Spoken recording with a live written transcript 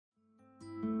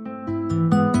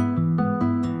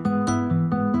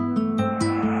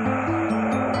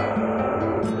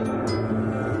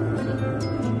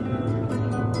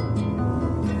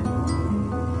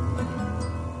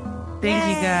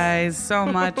guys so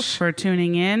much for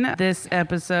tuning in. This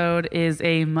episode is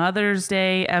a Mother's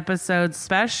Day episode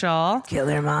special.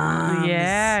 Killer Moms.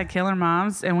 Yeah, Killer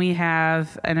Moms. And we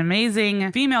have an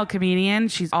amazing female comedian.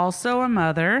 She's also a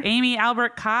mother, Amy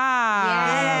Albert Cobb.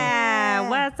 Yeah,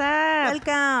 what's up?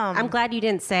 Welcome. I'm glad you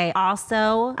didn't say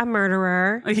also a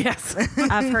murderer Yes.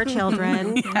 of her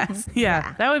children. Yes.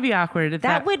 Yeah, that would be awkward. If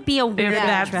That would be a weird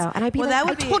intro. And I'd be Well, like, that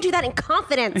would I told you that in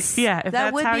confidence. Yeah, if that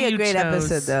that's would how be a you great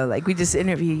chose. episode, though. Like, we just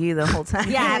interview you the whole time.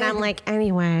 Yeah, and I'm like,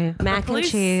 anyway, mac and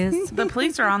cheese. The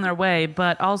police are on their way,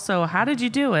 but also, how did you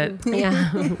do it?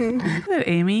 Yeah. That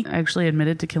Amy actually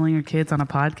admitted to killing her kids on a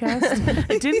podcast.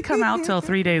 It didn't come out till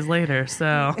 3 days later,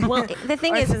 so. Well, the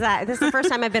thing is that this is the first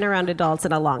time I've been around adults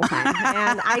in a long time,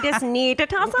 and I just need to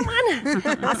tell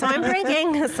someone. Also, I'm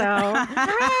drinking, so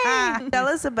hooray! Tell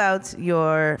us about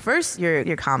your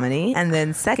comedy, and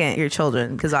then second, your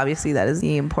children, because obviously that is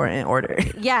the important order.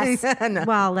 Yes. No.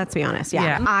 Well, let's be honest.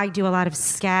 Yeah. I do a lot of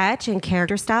sketch and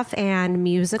character stuff and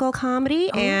musical comedy,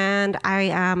 and I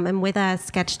am with a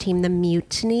sketch team, The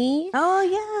Mutiny. Oh,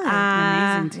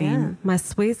 yeah. Amazing team. My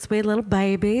sweet, sweet little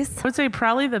babies. I would say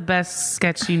probably the best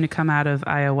sketch team to come out of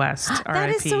iOS. That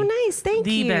is so nice. Thank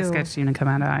you. The best sketch team to come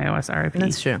out of iOS. RIP.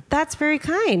 That's true. That's very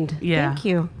kind. Yeah. Thank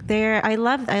you. I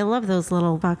love those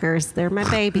little fuckers. They're my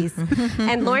babies.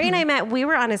 And Lori and I we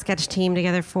were on a sketch team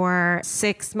together for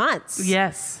 6 months.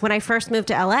 Yes. When I first moved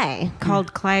to LA,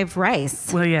 called Clive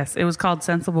Rice. Well, yes. It was called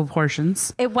Sensible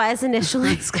Portions. It was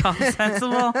initially. It's called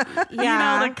Sensible.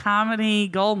 Yeah. You know, the comedy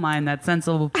goldmine that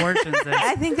Sensible Portions is.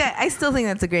 I still think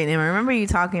that's a great name. I remember you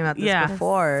talking about this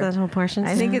before. Sensible Portions.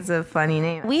 I think it's a funny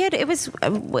name. We had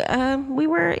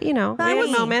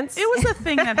moments. It was a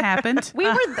thing that happened.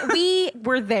 We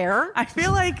were there. I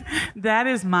feel like that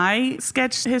is my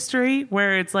sketch history,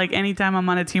 where it's like anytime I'm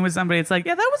on a team with somebody, it's like,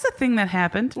 yeah, that was a thing that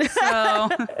happened. So,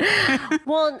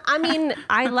 Well, I mean,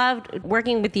 I loved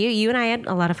working with you. You and I had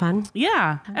a lot of fun.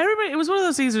 yeah, everybody. It was one of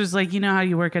those things where it's like, you know how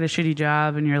you work at a shitty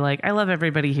job and you're like, I love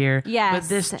everybody here. Yes. But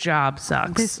this job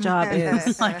sucks. This job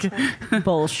is like,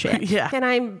 bullshit. Yeah. And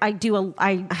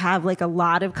I have like a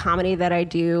lot of comedy that I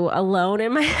do alone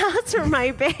in my house for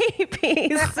my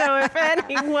babies. So if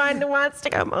anyone wants to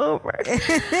come over,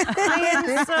 I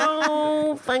am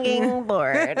so fucking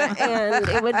bored, and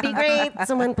it would be great.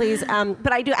 Someone please.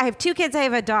 But I have 2 kids. I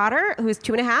have a daughter who's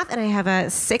 2.5, and I have a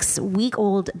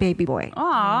 6-week-old baby boy.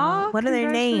 aw, What are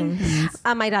their names?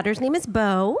 My daughter's name is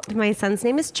Bo. My son's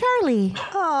name is Charlie.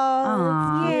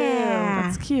 Oh, Yeah.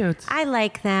 that's cute. I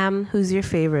like them. Who's your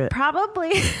favorite?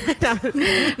 Probably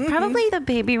the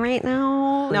baby right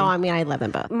now. No, I mean, I love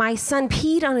them both. My son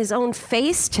peed on his own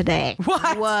face today.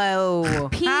 What? Whoa.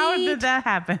 Peed How did that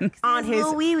happen? on his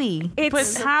little wee wee.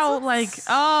 But how, like,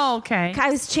 oh, okay. I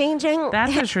was changing.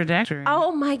 That's a trajectory.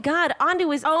 Oh my God, onto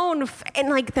his own, and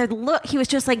like the look, he was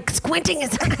just like squinting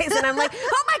his eyes, and I'm like,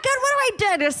 oh my God, what do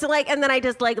I do? Just like, and then I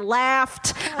just like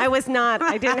laughed. I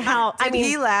didn't help. Did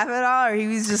he laugh at all, or he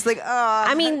was just like, oh,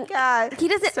 I mean, God. he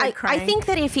doesn't. Start I crying. think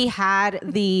that if he had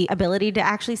the ability to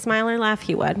actually smile or laugh,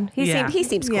 he would. He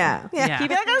seems cool. Yeah. Yeah. He'd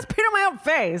be like, I just peed on my own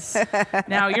face.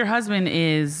 Now, your husband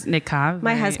is Nick Cobb.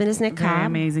 My husband is Nick very Cobb.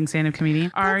 amazing stand-up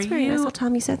comedian. That's very nice. I'll tell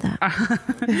him you said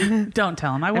that. Don't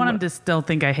tell him. I want him to still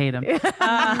think I hate him.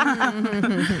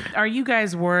 Are you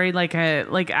guys worried? Like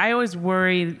I always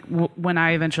worry when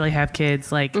I eventually have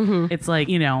kids. Like it's like,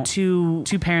 you know, two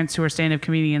parents who are stand-up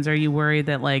comedians. Are you worried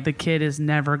that like the kid is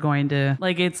never going to,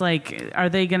 like, it's like, are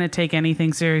they going to take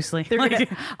anything seriously?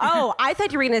 Oh, I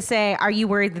thought you were going to say, are you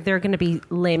worried that they're going to be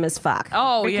lame as fuck?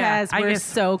 Oh, yeah. Because we're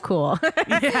so cool.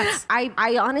 Yes.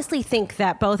 I honestly think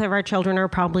that both of our children are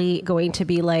probably going to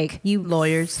be like, you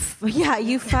Lawyers. Yeah,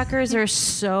 you fuckers are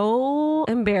so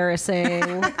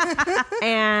embarrassing.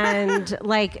 And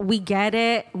like, we get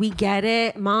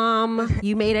it, Mom.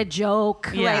 You made a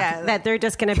joke. Yeah. Like, that they're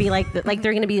just going to be like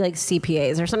they're going to be like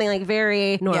CPAs or something like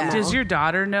very normal. Yeah. Does your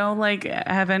daughter know, like,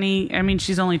 have any, I mean,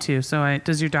 she's only 2, so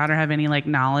does your daughter have any, like,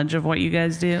 knowledge of what you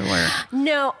guys do? Or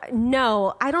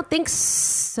No, I don't think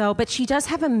so. But she does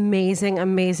have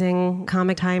amazing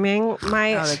comic timing.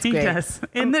 That's She great. does.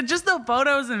 In just the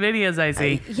photos and videos I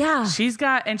see. Yeah.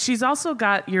 She's also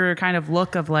got your kind of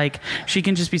look of, like, she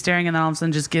can just be staring and then all of a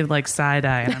sudden just give, like, side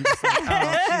eye. And I'm just like,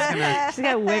 oh, she's gonna. She's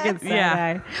got wicked side Yeah.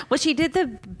 eye. Well, she did the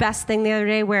best thing the other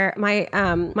day where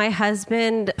my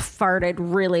husband farted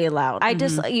really loud.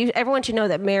 Everyone should know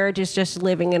that marriage is just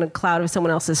living in a cloud of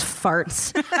someone else's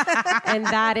farts,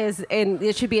 and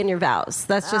it should be in your vows.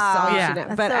 That's just all yeah. you should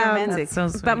know. That's so romantic. That's so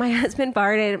sweet. But my husband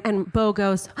farted, and Bo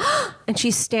goes, and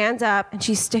she stands up and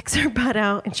she sticks her butt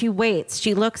out and she waits.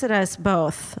 She looks at us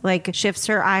both, like shifts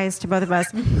her eyes to both of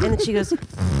us, and then she goes.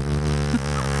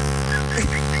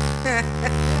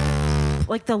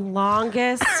 like the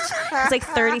longest. It's like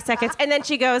 30 seconds. And then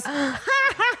she goes,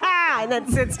 and then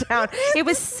sits down. It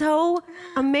was so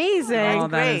amazing. Oh,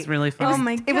 that is really fun. Oh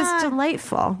my God. It was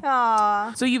delightful.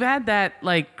 Aw. So you've had that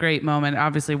like great moment,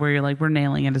 obviously, where you're like, we're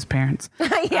nailing it as parents.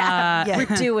 Yeah, we're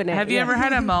doing it. Have you ever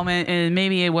had a moment, and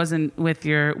maybe it wasn't with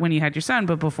when you had your son,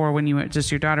 but before when you were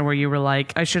just your daughter, where you were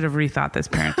like, I should have rethought this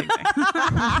parenting thing?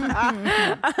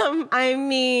 I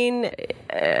mean,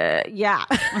 yeah,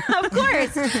 of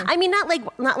course. I mean,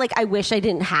 not like I wish I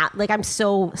didn't have. Like, I'm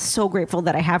so grateful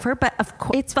that I have her, but of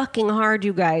course, it's fucking hard,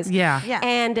 you guys. Yeah.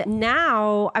 And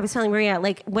now I was telling Maria,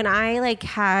 like when I like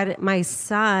had my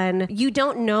son, you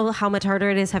don't know how much harder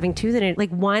it is having two than it. Like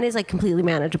one is like completely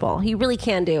manageable. He really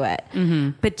can do it.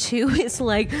 Mm-hmm. But two is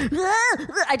like,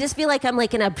 I just feel like I'm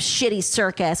like in a shitty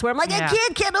circus where I'm like, I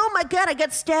can't. Oh my God, I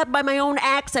got stabbed by my own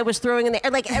axe I was throwing in the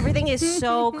air. Like everything is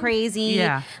so crazy.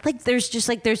 Yeah. Like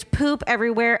there's poop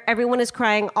everywhere. Everyone is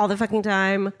crying all the fucking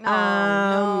time.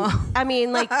 No. I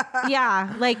mean, like,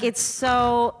 yeah, like it's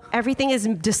so, everything is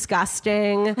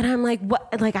disgusting. And I'm like,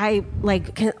 what? Like I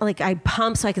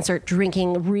pump so I can start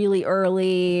drinking really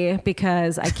early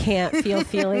because I can't feel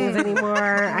feelings anymore.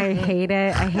 I hate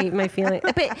it. I hate my feelings.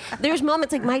 But there's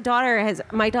moments like my daughter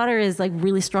is like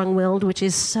really strong-willed, which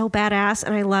is so badass.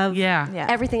 And I love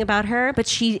everything about her,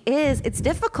 but it's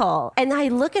difficult. And I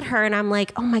look at her and I'm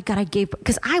like, oh my God,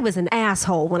 because I was an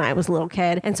asshole when I was a little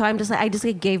kid. And so I'm just like, I just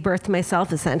like, gave birth to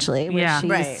myself essentially. Yeah.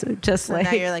 She's just So like,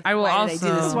 now you're like, I will why also- did I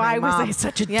do this? to why my was mom? I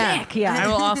such a dick? Yeah. I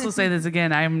will also say this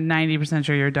again. I'm 90%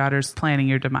 sure your daughter's planning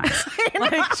your demise.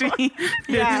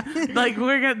 Like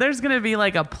there's gonna be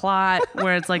like a plot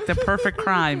where it's like the perfect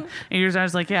crime, and your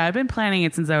daughter's like, yeah, I've been planning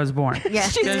it since I was born. Yeah.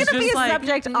 She's going to be a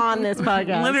subject on this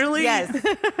podcast. Literally, Yes.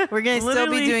 We're going to still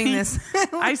be doing this.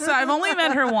 I've only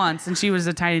met her once, and she was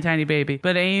a tiny baby.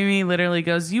 But Amy literally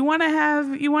goes, "You want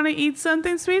to eat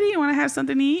something, sweetie? You want to have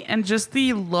something to eat?" And just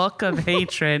the look of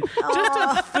hatred, just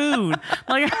of food.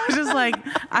 Like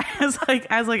I was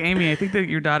like, Amy, I think that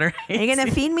your daughter hates Are you going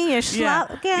to feed me your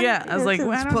schlop again? Yeah, I was like,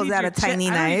 well, I don't pulls need out your a tiny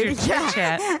knife.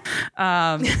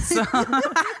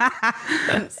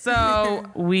 So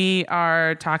we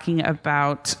are talking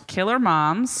about killer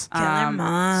moms. Killer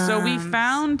moms. So we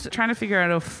found, trying to figure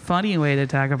out a funny way to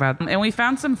talk about them, and we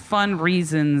found some fun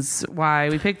reasons why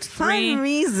we picked three. Fun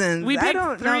reasons. We picked I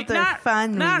don't know if they're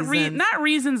fun reasons. Not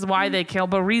reasons why they kill,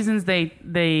 but reasons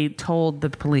they told the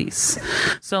police.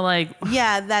 So like,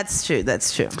 yeah, that's true.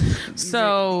 That's true.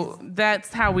 so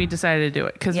that's how we decided to do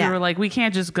it, because we were like, we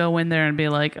can't just go in there and be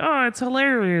like, oh, it's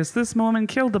hilarious, this woman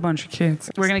killed a bunch of kids.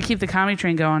 We're gonna keep the comedy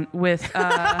train going with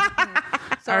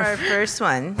So our first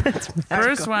one.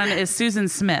 First one is Susan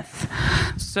Smith.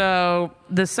 So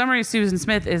the summary of Susan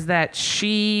Smith is that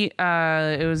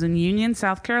it was in Union,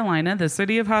 South Carolina, the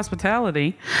city of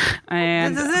hospitality.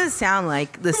 And This doesn't sound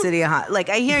like the city of like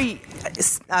I hear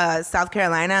South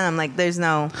Carolina and I'm like, there's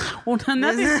nothing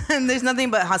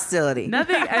but hostility.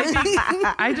 Nothing.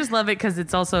 I just love it because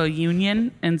it's also a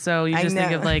union, and so you just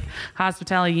think of like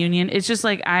hospitality union. It's just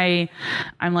like I'm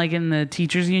like in the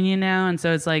teachers union now, and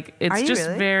so it's like it's just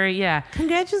really? very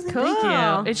Congratulations. Cool. Thank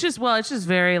you. It's just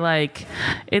very like,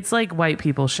 it's like white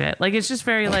people shit. Like it's just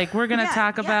very like, we're gonna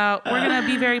we're gonna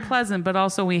be very pleasant, but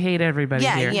also we hate everybody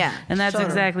here. Yeah. And that's Sure.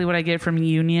 exactly what I get from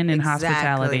union and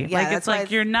hospitality. Yeah, like it's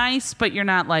like you're nice, but you're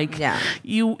not like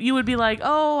you would be like,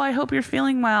 oh, I hope you're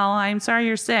feeling well. I'm sorry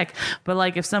you're sick. But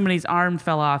like if somebody's arm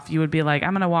fell off, you would be like,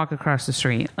 I'm gonna walk across the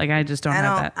street. Like I just don't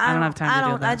have that. I don't have time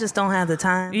to do that. I just don't have the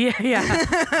time. Yeah.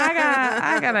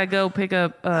 I gotta go pick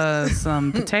up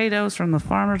some potatoes from the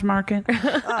farmer's market. Oh,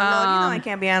 Lord, I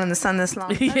can't be out in the sun this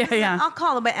long. Yeah. I'll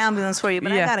call the ambulance for you,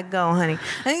 but I gotta go, honey.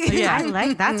 Yeah. I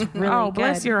like that's really Oh, good.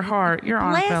 bless your heart. Your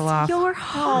arm fell off. Bless your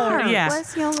heart. Yeah.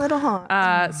 Bless your little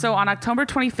heart. So on October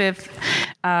 25th,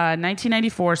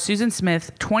 1994, Susan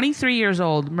Smith, 23 years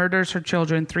old, murders her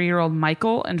children, 3-year-old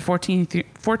Michael and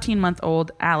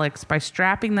 14-month-old Alex, by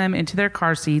strapping them into their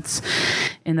car seats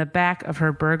in the back of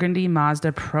her burgundy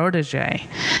Mazda Protege,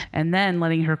 and then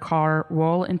letting her car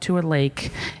roll into a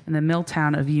lake in the mill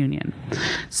town of Union.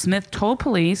 Smith told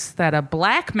police that a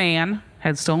black man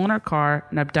had stolen her car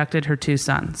and abducted her 2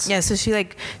 sons. Yeah, so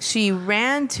she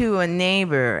ran to a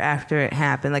neighbor after it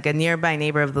happened, like a nearby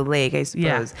neighbor of the lake, I suppose.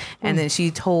 Yeah. And then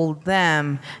she told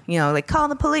them, like, call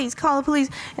the police.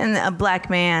 And a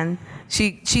black man,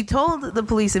 she told the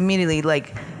police immediately,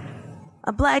 like,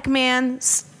 a black man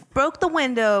broke the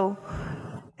window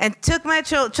and took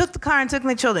the car and took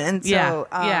my children. And so,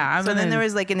 so then there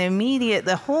was like an immediate,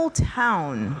 the whole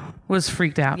town was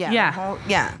freaked out.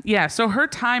 Yeah. So her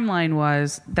timeline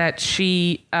was that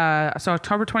she, so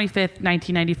October 25th,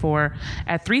 1994,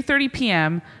 at 3:30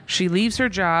 p.m., she leaves her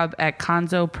job at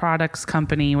Conzo Products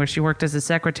Company, where she worked as a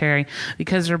secretary,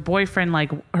 because her boyfriend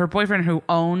who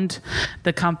owned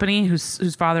the company,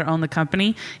 whose father owned the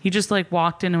company, he just like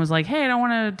walked in and was like, "Hey, I don't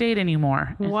want to date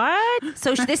anymore." What?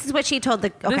 So this is what she told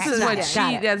the. Okay, this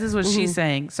is what she's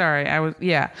saying. Sorry,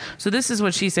 So this is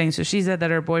what she's saying. So she said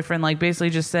that her boyfriend like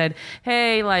basically just said,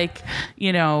 "Hey, like,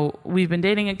 you know, we've been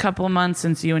dating a couple of months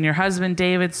since you and your husband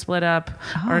David split up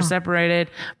or separated,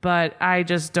 but I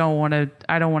just don't want to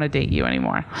date you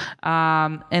anymore."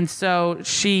 And so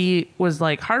she was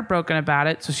like heartbroken about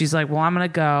it. So she's like, "Well, I'm gonna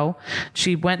go."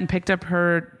 She went and picked up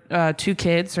her 2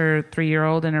 kids, her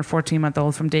 3-year-old and her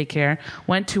 14-month-old from daycare,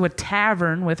 went to a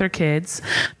tavern with her kids,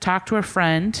 talked to a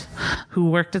friend who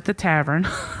worked at the tavern,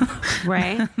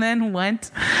 right? And then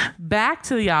went back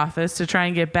to the office to try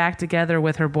and get back together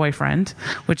with her boyfriend,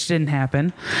 which didn't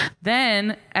happen.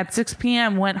 Then at 6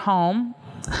 p.m. went home,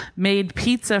 made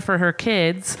pizza for her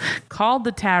kids, called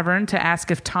the tavern to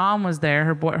ask if Tom was there,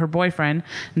 her boyfriend,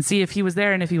 and see if he was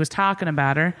there and if he was talking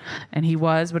about her. And he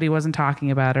was, but he wasn't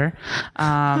talking about her.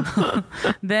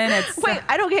 Then wait,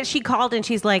 I don't get. She called and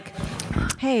she's like,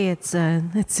 "Hey, it's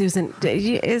Susan.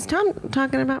 Is Tom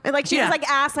talking about?" Like she was like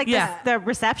asked like the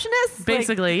receptionist.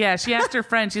 Basically, yeah. She asked her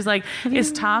friend. She's like,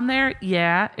 "Is Tom there?"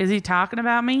 "Yeah." "Is he talking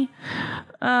about me?"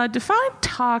 Define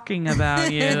talking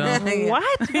about you.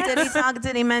 What? Did he talk?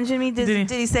 Did he mention me? Did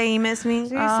he say he missed me?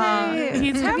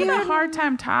 He's having a hard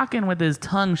time talking with his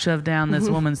tongue shoved down this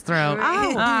woman's throat.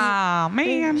 Oh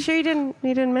man! Sure, he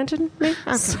didn't mention me.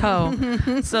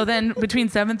 Okay. So then between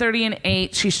 7:30 and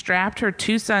 8, she strapped her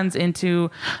 2 sons into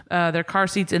their car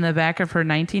seats in the back of her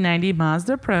 1990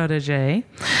 Mazda Protege.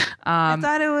 I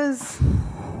thought it was.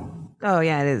 Oh,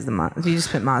 yeah, it is the Mazda. You just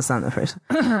put Mazda on the first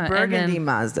one. Burgundy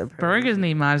Mazda.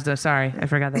 Burgundy Mazda. Sorry, I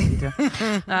forgot that detail.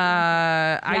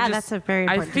 That's a very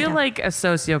important I feel detail. like a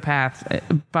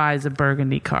sociopath buys a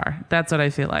burgundy car. That's what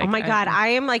I feel like. Oh my God. I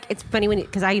am like, it's funny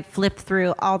because I flipped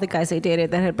through all the guys I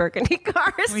dated that had burgundy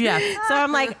cars. Yeah. So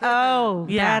I'm like,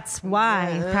 that's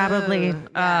why. Probably.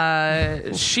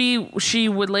 She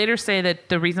would later say that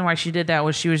the reason why she did that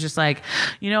was she was just like,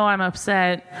 you know, I'm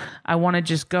upset. I want to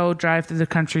just go drive through the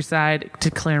countryside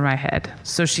to clear my head.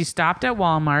 So she stopped at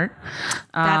Walmart.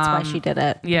 That's why she did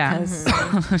it. Yeah.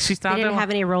 She stopped. They didn't have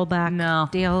any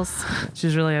rollback deals. She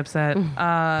was really upset.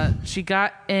 She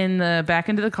got back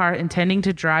into the car intending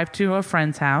to drive to a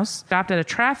friend's house. Stopped at a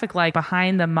traffic light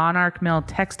behind the Monarch Mill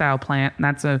textile plant. And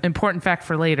that's an important fact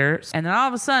for later. And then all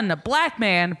of a sudden, a black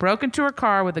man broke into her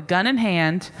car with a gun in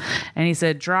hand. And he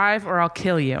said, "Drive or I'll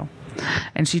kill you."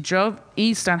 And she drove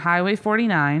east on Highway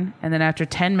 49, and then after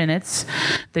 10 minutes,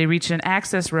 they reached an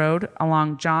access road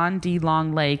along John D.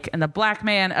 Long Lake, and the black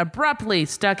man abruptly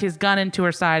stuck his gun into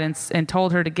her side and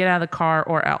told her to get out of the car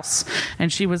or else.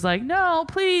 And she was like, "No,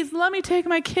 please, let me take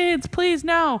my kids, please,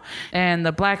 no." And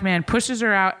the black man pushes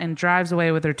her out and drives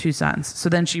away with her 2 sons. So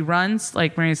then she runs,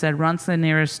 like Maria said, runs to the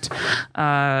nearest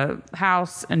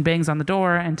house and bangs on the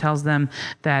door and tells them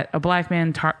that a black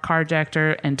man carjacked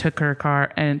her and took her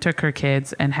car and took her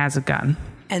kids and has a gun.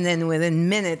 And then within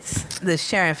minutes, the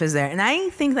sheriff is there. And I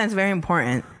think that's very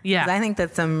important. Yeah. 'Cause I think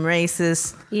that's some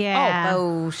racist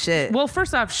shit. Well,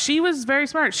 first off, she was very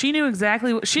smart. She knew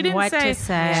exactly what she didn't What say. to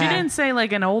say. She didn't say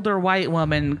like an older white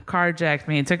woman carjacked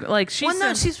me.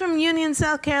 No, she's from Union,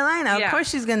 South Carolina. Yeah. Of course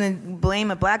she's going to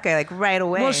blame a black guy like right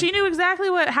away. Well, she knew exactly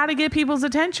how to get people's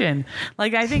attention.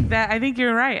 Like I think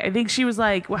you're right. I think she was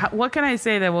like, what can I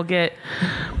say that will get.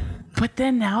 But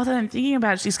then now that I'm thinking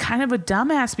about it, she's kind of a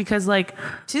dumbass because like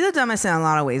she's a dumbass in a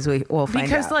lot of ways. We'll find out.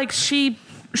 Because like she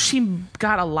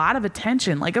got a lot of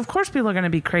attention. Like of course people are going to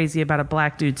be crazy about a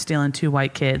black dude stealing 2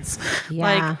 white kids.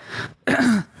 Yeah.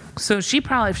 Like so she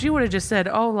probably, if she would have just said,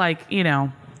 "Oh, like, you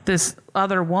know, this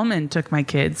other woman took my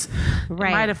kids," it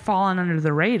might have fallen under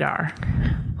the radar.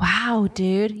 Wow,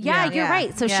 dude. Yeah, you're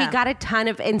right. So she got a ton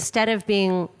of, instead of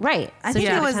being right. I think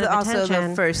it was also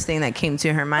the first thing that came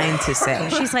to her mind to say.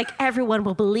 She's like, everyone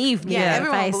will believe me if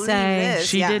I will say. this.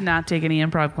 She did not take any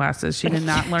improv classes. She did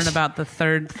not learn about the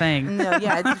third thing. No,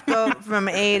 just go from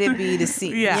A to B to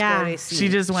C. Yeah. Go to C. She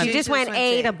just went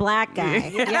A to black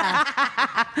guy. Yeah.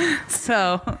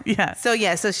 So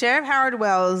Sheriff Howard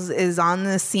Wells is on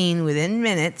the scene within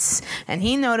minutes, and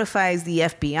he notifies the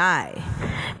FBI.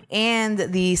 and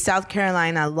the South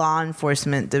Carolina Law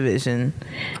Enforcement Division,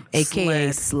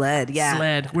 aka SLED. Yeah,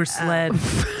 SLED. We're SLED,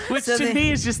 which So to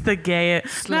me is just the gay.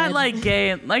 Not like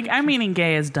gay. Like I'm meaning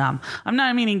gay as dumb. I'm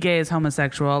not meaning gay as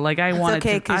homosexual. Like I want it's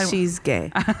okay it to. because she's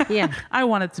gay. Yeah. I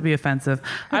want it to be offensive.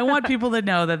 I want people to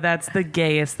know that that's the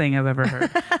gayest thing I've ever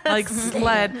heard. Like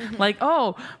SLED. Like,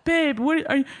 oh, babe,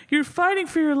 you're fighting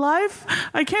for your life?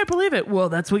 I can't believe it. Well,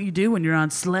 that's what you do when you're on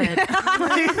SLED.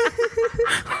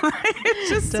 It's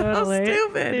just Totally. so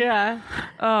stupid. Yeah.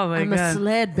 Oh my I'm god. a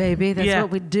sled, baby. That's Yeah.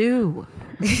 what we do.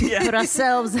 Put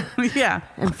ourselves Yeah.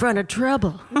 in front of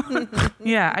trouble.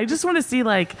 Yeah, I just want to see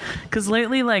because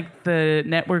lately the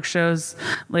network shows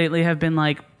lately have been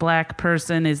black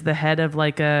person is the head of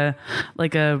a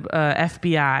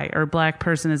FBI or black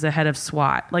person is the head of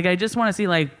SWAT. I just want to see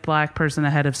black person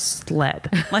ahead of SLED.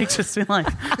 Just be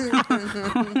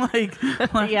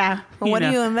Yeah. Well, what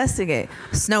do you investigate?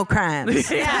 Snow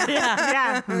crimes.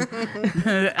 Yeah.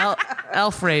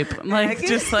 elf rape.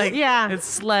 Yeah. It's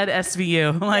SLED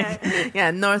SVU.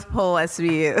 Yeah, North Pole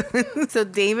SVU. So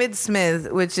David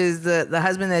Smith, which is the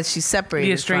husband that she's separated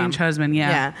the estranged from. husband.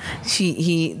 Yeah.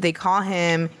 They call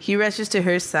him. He rushes to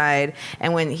her side,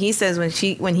 and when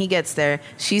he gets there,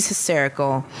 she's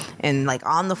hysterical and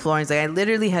on the floor. He's like, I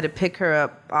literally had to pick her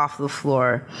up off the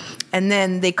floor, and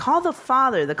then they call the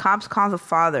father. The cops call the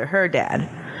father, her dad,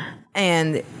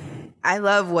 and I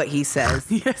love what he says.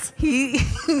 Yes. He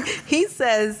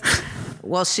says,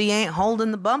 well, she ain't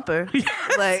holding the bumper.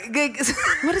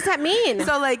 What does that mean?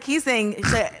 So he's saying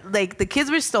the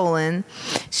kids were stolen.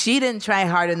 She didn't try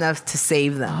hard enough to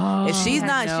save them. If she's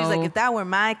not, she's like, if that were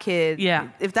my kid,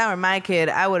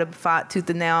 I would have fought tooth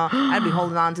and nail. I'd be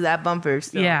holding on to that bumper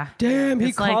still. Yeah. Damn,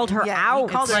 he called her out.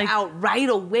 He called her out right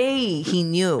away. He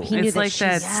knew. It's like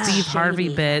that Steve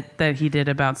Harvey bit that he did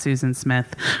about Susan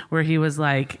Smith, where he was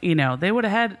they would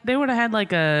have had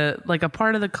like a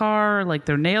part of the car,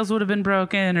 their nails would have been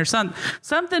broken or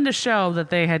something to show that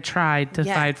they had tried to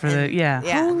fight for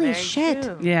Holy shit.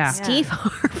 True. Yeah. Steve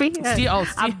Harvey.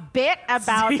 A bit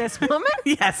about this woman?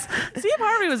 Yes. Steve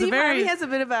Harvey was Steve Harvey has a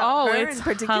bit about her it's in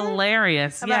particular.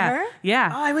 Hilarious. About her?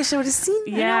 Yeah. Oh, I wish I would have seen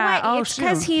that. Yeah. It's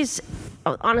because he's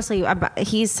honestly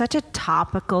he's such a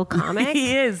topical comic.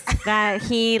 He is. That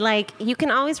he you can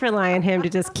always rely on him to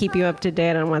just keep you up to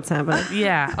date on what's happening.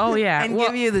 Yeah. Oh yeah. And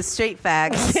give you the straight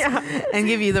facts and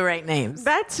give you the right names.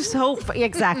 That's so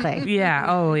exactly. Yeah.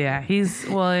 Oh yeah.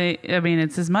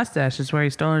 It's his mustache is where he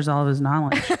stores all of his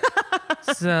knowledge.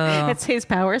 So It's his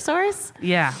power source.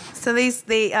 yeah. So they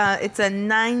it's a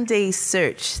 9-day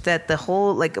search that the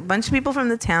whole a bunch of people from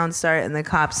the town start and the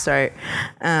cops start.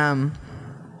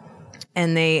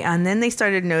 And then they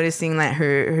started noticing that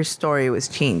her story was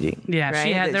changing. Yeah,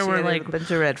 right? there were a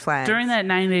bunch of red flags. During that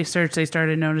 9-day search, they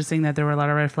started noticing that there were a lot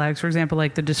of red flags. For example,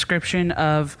 the description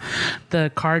of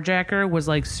the carjacker was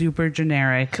super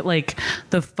generic.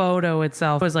 The photo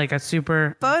itself was a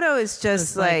super photo is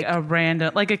just a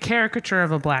random a caricature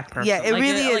of a black person. Yeah, it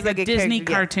really is a Disney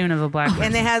cartoon of a black person.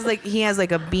 and it has he has a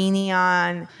beanie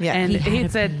on. Yeah,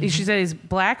 And she said he's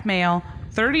black male,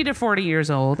 30 to 40 years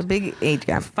old. a big age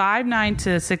gap. 5'9"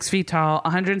 to 6 feet tall,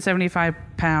 175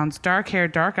 pounds, dark hair,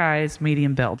 dark eyes,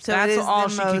 medium build. So it That's is all the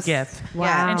she could most- give.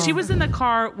 Wow. And she was in the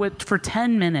car for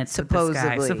 10 minutes with this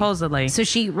guy, supposedly. So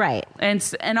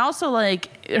And also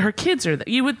her kids are there.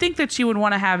 You would think that she would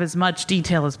want to have as much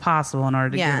detail as possible in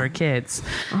order to give her kids.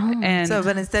 And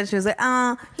But instead she was like,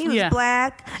 he was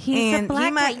black. He's and a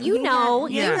black guy. You know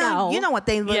what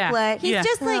they look like. He's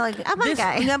just a black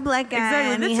guy. A black guy.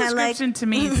 Exactly. And This he had description to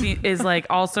me is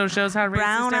also shows how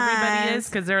brown racist everybody eyes. is,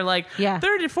 because they're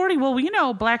 30 to 40.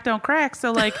 Well, black don't crack.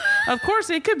 So of course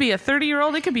it could be a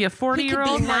 30-year-old. It could be a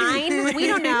 40-year-old. 9. We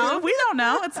don't know. We don't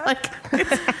know. It's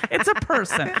it's a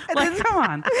person. Come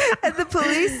on. And the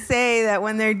police say that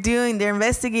when they're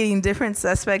investigating different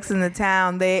suspects in the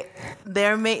town, they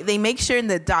make sure in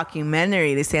the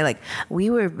documentary they say we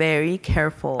were very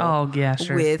careful. Oh yeah,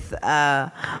 sure.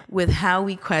 With how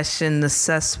we questioned the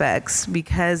suspects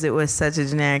because it was such a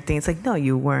generic thing. It's no,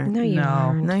 you weren't. No, you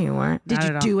weren't. No, you weren't. Did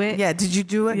you do it? Yeah, did you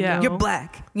do it? Yeah. You're black.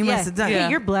 You must have done it. Yeah,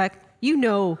 you're black. You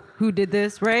know who did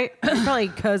this, right? You're probably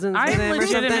cousins. with I'm him or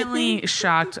something. legitimately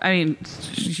shocked. I mean,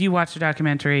 you watched a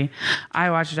documentary. I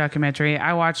watched a documentary.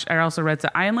 I also read.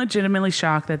 I am legitimately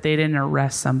shocked that they didn't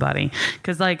arrest somebody,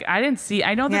 because I didn't see.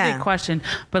 I know that they questioned,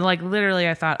 but literally,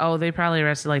 I thought, oh, they probably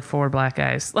arrested 4 black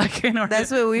guys. In order.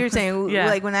 That's what we were saying.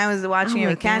 Yeah. When I was watching it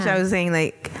with Cash, I was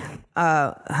saying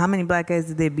how many black guys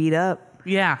did they beat up?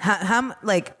 Yeah. How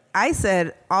I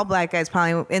said all black guys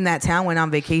probably in that town went on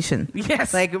vacation.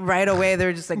 Yes. Right away they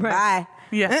were just bye.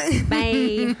 Yeah.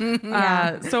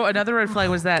 Bye. So another red flag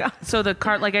was that, so the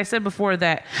car, like I said before,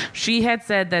 that she had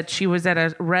said that she was at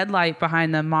a red light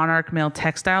behind the Monarch Mill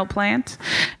textile plant,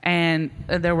 and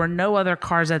there were no other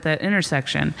cars at that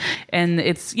intersection. And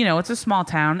it's, it's a small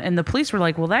town, and the police were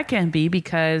like, well, that can't be,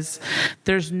 because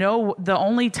the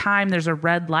only time there's a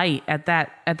red light at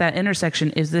that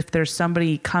intersection is if there's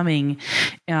somebody coming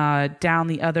down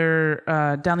the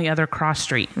other cross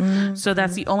street. Mm-hmm. So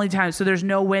that's the only time. So there's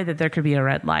no way that there could be a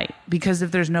red light, because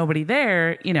if there's nobody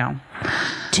there,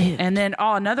 Dude. And then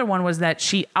another one was that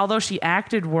although she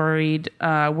acted worried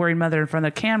mother in front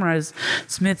of the cameras,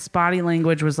 Smith's body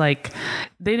language was like,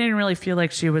 they didn't really feel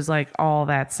like she was like all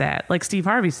that sad. Like Steve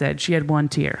Harvey said, she had one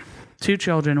tear. 2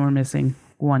 children were missing,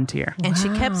 1 tear. And she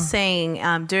kept saying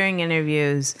during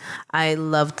interviews, I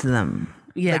loved them.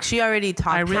 Yeah. Like she already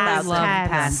talked about them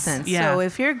past tense. Yeah. So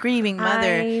if you're a grieving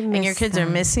mother and your kids are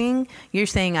missing, you're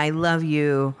saying, I love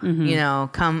you,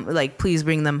 come, like, please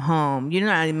bring them home. You're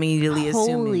not immediately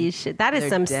assuming. Holy shit. That is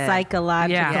some dead.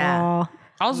 Psychological. Yeah.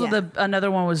 Also, another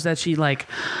one was that she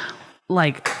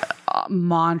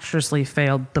monstrously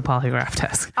failed the polygraph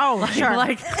test. Oh, sure.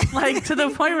 Like to the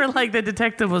point where like the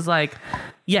detective was like,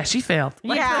 yeah, she failed.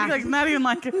 Like not even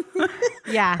like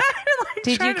yeah.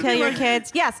 Did you kill your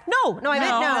kids? Yes. No, I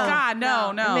meant no. God, no.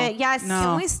 I meant yes. No.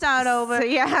 Can we start over? So,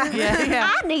 yeah.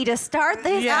 I need to start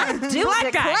this. Yeah. I do Black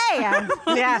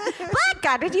declare. Yeah. Black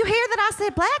guy. Did you hear that I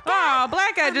said black guy? Oh,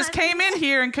 black guy just came in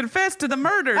here and confessed to the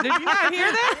murder. Did you not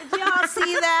hear that? Did y'all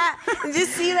see that? Did you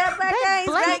see that black guy? He's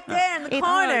right there in the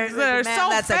corner. They're so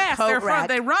fast.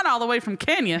 They run all the way from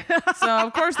Kenya. So,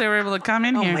 of course, they were able to come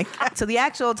in here. Oh, my God. So the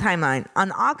actual timeline.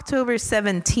 On October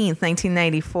 17th,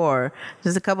 1994,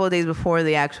 just a couple of days before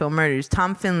the actual murders,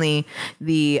 Tom Finley,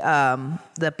 the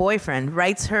boyfriend,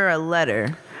 writes her a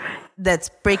letter that's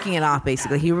breaking it off,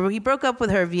 basically. He broke up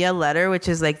with her via letter, which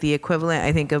is like the equivalent,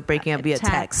 I think, of breaking up via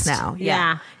text now.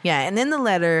 Yeah. And in the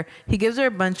letter, he gives her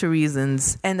a bunch of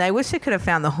reasons. And I wish I could have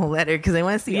found the whole letter, because I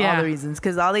want to see all the reasons.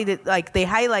 Because all they did, like, they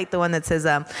highlight the one that says,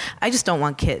 I just don't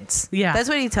want kids. Yeah. That's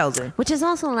what he tells her. Which is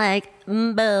also like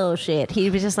bullshit. He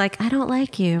was just like, I don't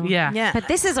like you. Yeah. But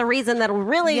this is a reason that'll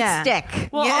really stick.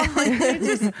 Well,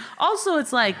 also,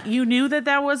 it's like, you knew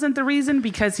that wasn't the reason,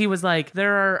 because he was like,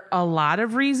 there are a lot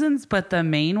of reasons, but the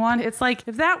main one, it's like,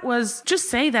 if that was, just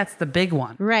say that's the big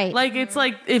one. Right. Like, it's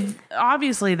like, if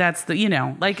obviously that's the,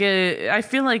 like, I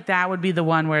feel like that would be the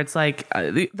one where it's like,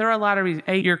 there are a lot of reasons.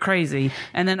 Hey, you're crazy.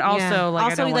 And then also,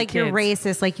 like, I don't like, want you're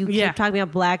racist. Like, you keep talking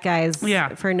about black guys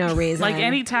for no reason. Like,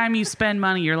 anytime you spend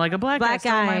money, you're like, a black guy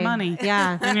stole my money.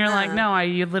 Yeah. And you're like, no,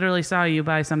 you literally saw you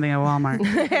buy something at Walmart.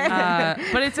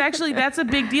 But it's actually, that's a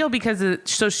big deal, because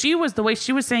so she was, the way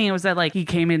she was saying it was that, like, he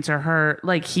came into her,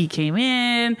 like, he came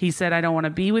in, he said, I don't want to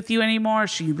be with you anymore.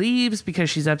 She leaves because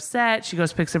she's upset. She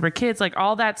goes, picks up her kids. Like,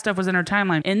 all that stuff was in her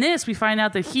timeline. In this, we find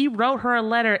out that he wrote her a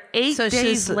letter 8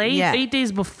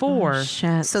 days before. Oh,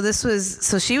 shit.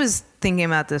 So she was thinking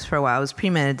about this for a while. It was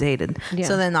premeditated. Yeah.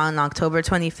 So then on October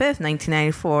 25th,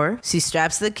 1994, she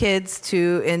straps the kids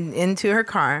into her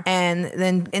car, and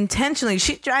then intentionally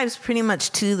she drives pretty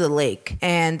much to the lake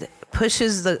and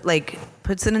pushes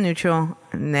puts it in neutral,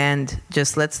 and then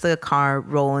just lets the car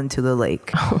roll into the lake.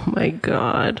 Oh my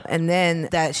God. And then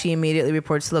that she immediately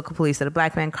reports to local police that a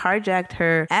black man carjacked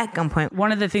her at gunpoint.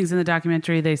 One of the things in the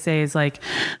documentary they say is like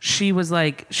she was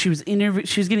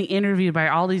getting interviewed by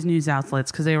all these news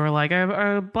outlets, because they were like,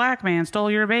 a black man stole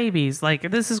your babies.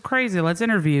 Like, this is crazy. Let's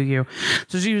interview you.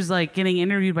 So she was like getting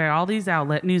interviewed by all these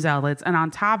news outlets, and on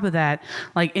top of that,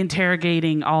 like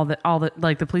interrogating all the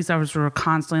like the police officers were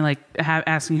constantly like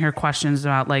asking her questions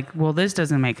about like, well, this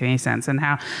doesn't make any sense, and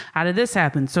how did this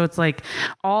happen? So it's like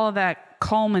all of that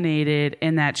culminated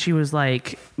in that she was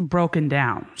like broken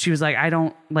down. She was like,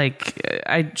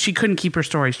 she couldn't keep her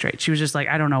story straight. She was just like,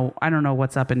 I don't know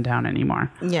what's up and down anymore.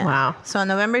 Yeah. Wow. So on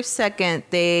November 2nd,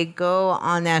 they go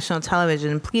on national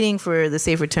television pleading for the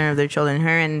safe return of their children,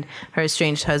 her and her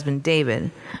estranged husband,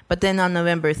 David. But then on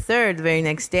November 3rd, the very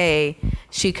next day,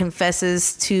 she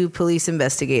confesses to police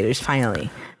investigators, finally,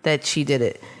 that she did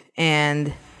it.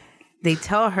 And they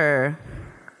tell her,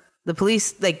 the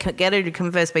police get her to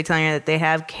confess by telling her that they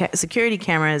have security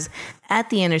cameras at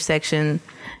the intersection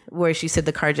where she said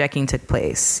the carjacking took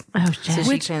place. Oh, shit. So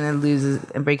she kind of loses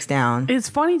and breaks down. It's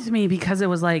funny to me because it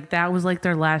was like, that was like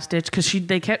their last ditch, because she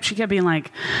kept being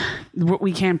like,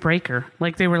 we can't break her.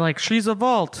 Like, they were like, she's a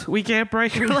vault, we can't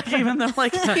break her. Like, even though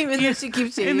like even though she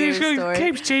keeps changing her story.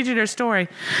 Keeps changing her story.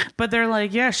 But they're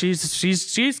like, yeah,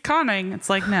 she's cunning. It's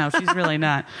like, no, she's really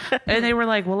not. And they were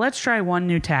like, well, let's try one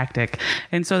new tactic.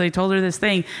 And so they told her this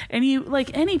thing. And you,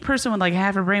 like, any person with like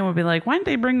half a brain would be like, why didn't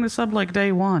they bring this up like like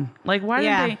day one. Like, why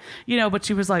Yeah. didn't they, but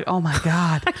she was like, oh my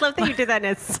God. I love that you did that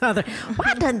in a southern.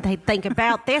 Why didn't they think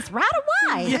about this right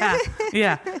away? Yeah.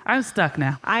 Yeah. I'm stuck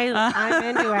now. I'm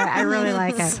into it. I really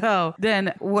like it. So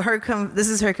then, Well, this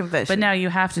is her confession. but now you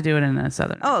have to do it in a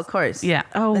southern. oh, of course. Yeah.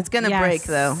 Oh, It's gonna yes. break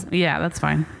though. Yeah, that's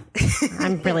fine.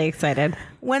 I'm really excited.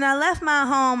 When I left my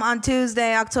home on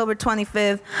Tuesday, October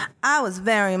 25th, I was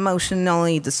very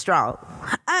emotionally distraught.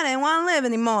 I didn't want to live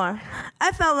anymore.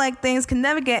 I felt like things could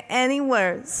never get any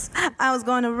worse. I was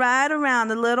going to ride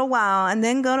around a little while and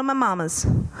then go to my mama's.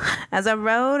 As I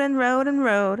rode and rode and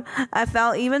rode, I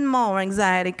felt even more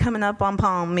anxiety coming up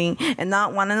upon me and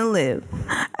not wanting to live.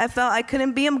 I felt I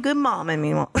couldn't be a good mom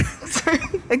anymore.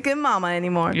 A good mama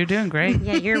anymore. You're doing great.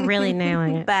 Yeah, you're really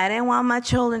nailing it. But I didn't want my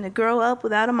children to grow up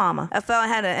without a mama. I felt I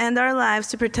had to end our lives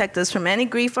to protect us from any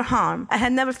grief or harm. I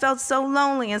had never felt so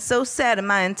lonely and so sad in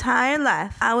my entire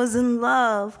life. I was in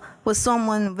love with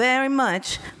someone very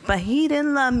much, but he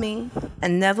didn't love me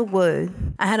and never would.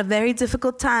 I had a very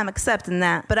difficult time accepting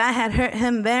that, but I had hurt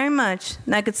him very much,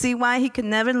 and I could see why he could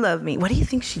never love me. What do you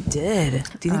think she did?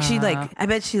 Do you think I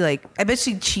bet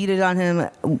she cheated on him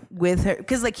with her,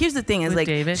 because here's the thing is With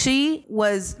David? she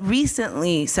was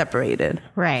recently separated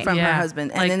Right. from her Yeah.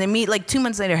 husband, and Like- then they meet 2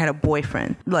 months later, had a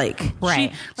boyfriend.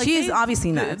 Right. She is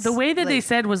obviously nuts. The way that they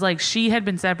said was she had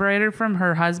been separated from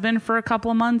her husband for a couple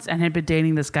of months and had been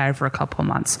dating this guy for a couple of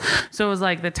months. So it was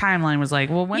the timeline was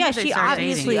well, when Yeah, did they she start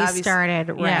obviously dating? started.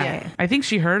 Right. Yeah. I think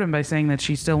she heard him by saying that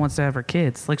she still wants to have her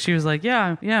kids. She was like,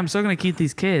 yeah, I'm still going to keep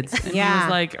these kids. And Yeah. he was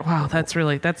like, wow, that's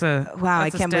a Wow, I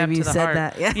that's a can't stab believe you to the said heart.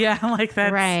 that. Yeah. Yeah,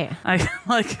 that's Right.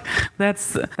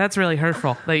 that's really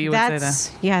hurtful that you would say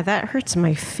that. Yeah, that hurts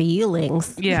my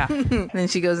feelings. Yeah. Then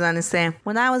she goes on to say,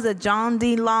 when I was at John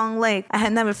D. Long Lake, I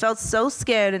had never felt so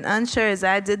scared and unsure as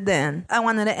I did then. I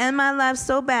wanted to end my life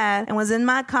so bad and was in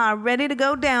my car ready to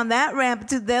go down that ramp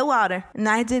into the water. And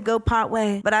I did go part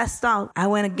way, but I stopped. I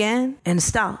went again and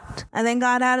stopped. I then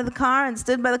got out of the car and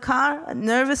stood by the car, a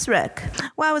nervous wreck.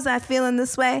 Why was I feeling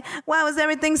this way? Why was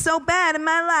everything so bad in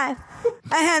my life?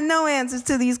 I had no answers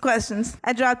to these questions.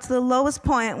 I dropped to the lowest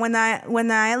point when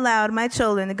I allowed my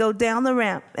children to go down the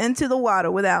ramp into the water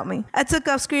without me. I took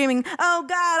off screaming, "Oh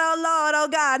God, oh Lord, oh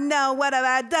God, no, what have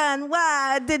I done?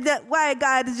 Why,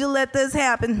 God, did you let this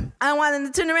happen?" I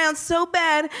wanted to turn around so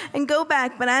bad and go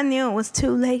back, but I knew it was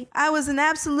too late. I was an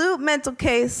absolute mental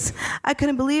case. I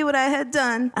couldn't believe what I had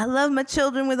done. I love my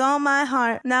children with all my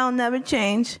heart, and I'll never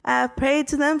change. I have prayed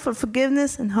to them for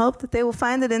forgiveness and hope that they will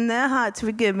find it in their heart to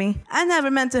forgive me. I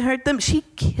never meant to hurt them. She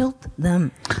killed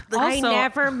them. I Also-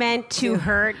 never meant to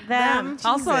hurt them.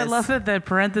 Also, I Jesus. love that the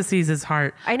parentheses is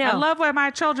heart. I know. I love my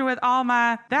children with all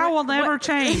my. That will never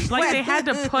change. They had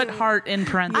to put heart in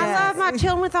parentheses. I love my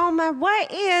children with all my.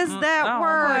 What is that oh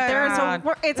word? my There's a God.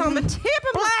 word. It's on the tip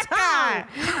of my tongue.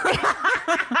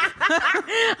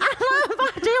 I love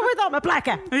my children with all my black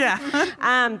eye.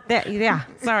 Yeah. Yeah.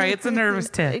 Sorry, it's a nervous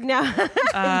tick. No.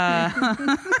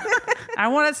 I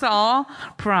want us to all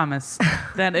promise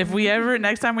that if we ever,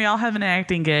 next time we all have an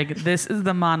acting gig, this is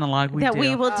the monologue we That do.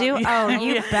 we will do. Oh,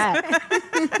 you bet.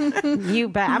 You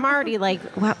bet. I'm already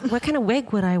what kind of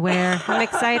wig would I wear? I'm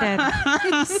excited.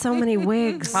 So many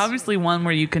wigs. Obviously, one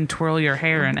where you can twirl your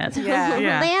hair in it. Yeah.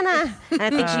 Yeah. Lana. And I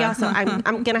think she also,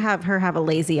 I'm going to have her have a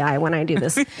lazy eye when I do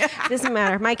this. Doesn't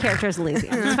matter. My character is lazy.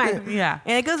 It's fine. Yeah.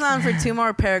 And it goes on for 2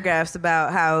 more paragraphs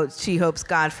about how she hopes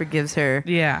God forgives her.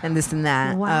 Yeah. And this and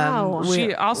that. Wow.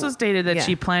 She also stated that Yeah.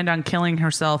 she planned on killing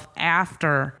herself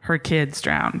after her kids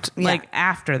drowned. Yeah.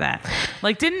 After that.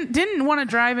 Didn't want to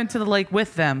drive into the lake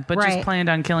with them, but Right. just planned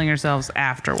on killing herself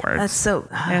afterwards. That's so.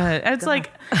 It's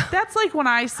that's like when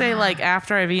I say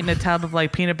after I've eaten a tub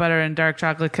of peanut butter and dark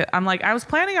chocolate. I'm I was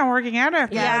planning on working out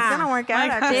after Yeah, this. it's gonna work out.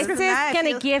 after This is tonight.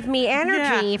 going to give me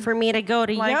energy for me to go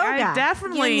to yoga. I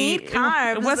definitely You need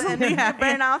carbs. It wasn't and you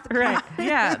burn off the right.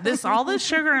 Yeah, all this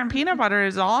sugar and peanut butter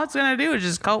is all it's going to do is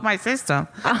just coat my system.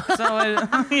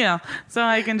 So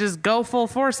I can just go full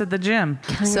force at the gym.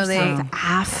 So they.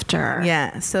 after.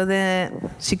 Yeah. So then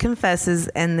she confesses,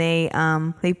 and they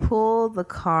pull the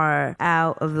car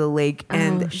out of the lake.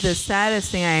 And the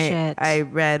saddest thing shit. I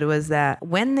read was that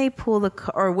when they pull the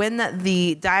car, or when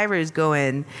the divers go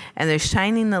in and they're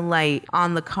shining the light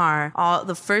on the car,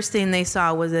 the first thing they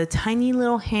saw was a tiny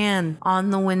little hand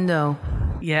on the window.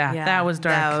 Yeah, that was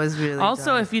dark. That was really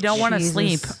also, dark. if you don't want to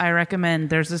sleep, I recommend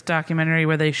there's this documentary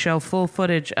where they show full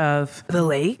footage of the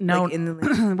lake. No, Like in the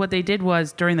lake? what they did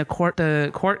was during the court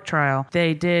trial,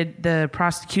 the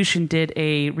prosecution did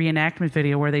a reenactment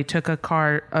video where they took a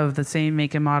car of the same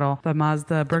make and model, the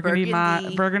Mazda Burgundy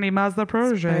Mazda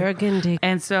Protege. Burgundy.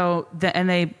 And so and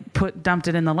they dumped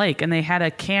it in the lake, and they had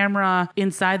a camera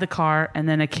inside the car and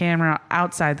then a camera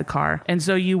outside the car. And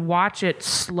so you watch it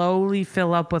slowly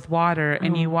fill up with water,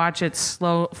 and you watch it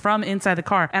slow from inside the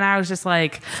car. And I was just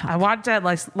like, I watched that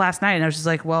last night, and I was just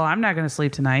like, well, I'm not going to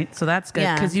sleep tonight, so that's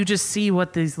good, because you just see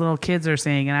what these little kids are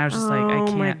saying. And I was just like, I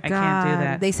can't do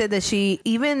that. They said that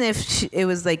even if it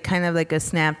was like kind of like a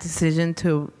snap decision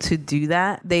to do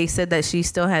that, they said that she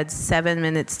still had 7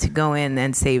 minutes to go in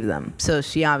and save them. So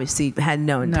she obviously had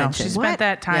no intention. She spent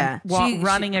that time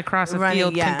running across a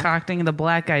field concocting the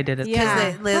black guy did it.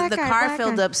 Because the car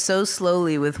filled up so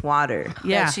slowly with water.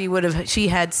 Yeah. That she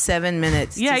had 7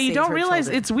 minutes. Yeah, to you save don't her realize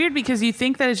children. it's weird because you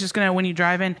think that it's just gonna, when you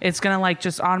drive in, it's gonna like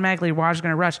just automatically water's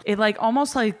gonna rush. It like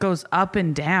almost like goes up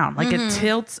and down, like it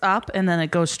tilts up and then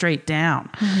it goes straight down.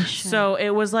 So it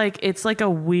was like, it's like a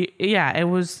weird. Yeah, it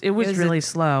was really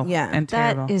slow. Yeah, and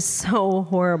terrible. That is so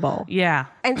horrible. Yeah.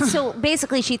 And so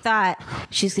basically she thought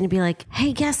she's going to be like,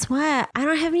 hey, guess what? I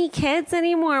don't have any kids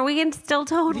anymore. We can still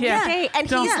totally date. And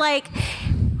he's like,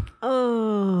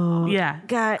 oh, yeah.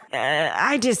 God,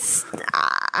 I just said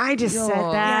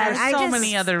that. There's so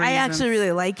many other reasons. I actually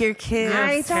really like your kids.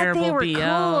 I thought they were BO.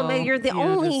 cool. But you're the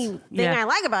only thing I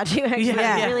like about you.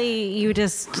 Actually, really, you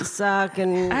just suck.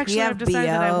 And Actually, I've decided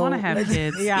that I want to have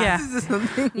kids. I've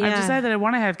decided that I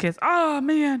want to have kids. Oh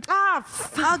man.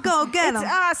 I'll go get them.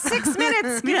 6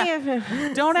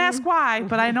 minutes. Don't ask why,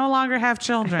 but I no longer have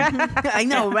children. I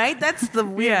know, right? That's the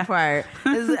weird part.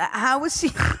 How was she?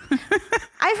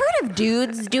 I've heard of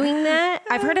dudes doing that.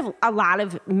 I've heard of a lot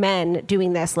of men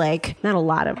doing this. Like, not a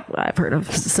lot of, I've heard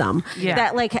of some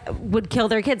that like would kill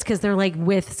their kids because they're like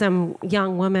with some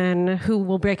young woman who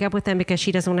will break up with them because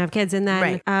she doesn't want to have kids. And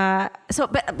then,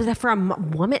 but for a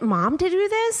mom to do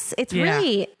this, it's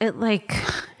really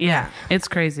it's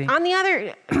crazy. On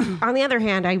the other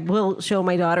hand, I will show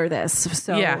my daughter this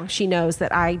so she knows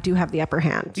that I do have the upper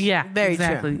hand. Yeah, very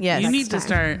exactly. true. Yes. You need to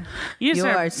start. You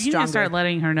need to start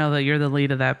letting her know that you're the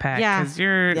lead of that pack. Yeah, because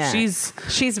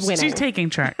she's winning. She's taking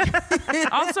charge.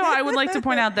 Also, I would like to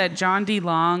point out that John D.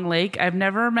 Long Lake. I've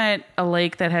never met a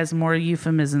lake that has more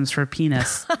euphemisms for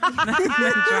penis than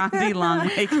John D. Long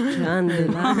Lake. John D.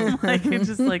 Long. Like, it's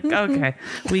just like, okay,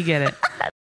 we get it.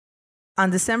 On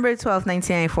December 12,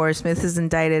 1994, Smith is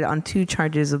indicted on 2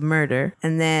 charges of murder.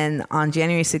 And then on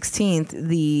January 16th,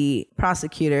 the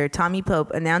prosecutor, Tommy Pope,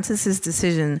 announces his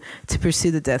decision to pursue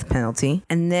the death penalty.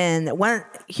 And then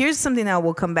here's something that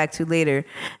we'll come back to later.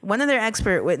 One of their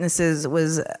expert witnesses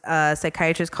was a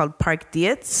psychiatrist called Park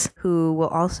Dietz, who will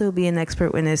also be an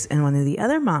expert witness in one of the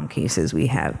other mom cases we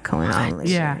have going on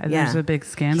later. Yeah, there's a big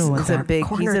scandal with that.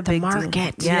 He's a big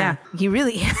market. Yeah. He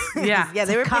really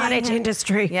they were cottage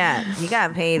industry. Yeah. He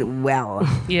got paid well.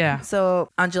 Yeah. So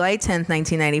on July 10th,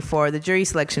 1994, the jury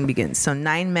selection begins. So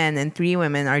 9 men and 3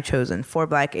 women are chosen, 4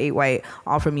 black, 8 white,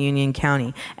 all from Union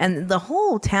County. And the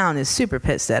whole town is super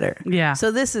pissed at her. Yeah.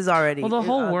 So this is already... Well, the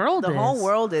whole world The whole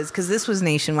world is, because this was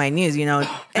nationwide news, you know.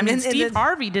 And then Steve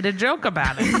Harvey did a joke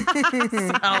about it.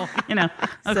 So, you know.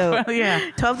 So,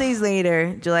 12 days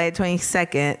later, July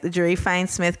 22nd, the jury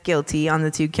finds Smith guilty on the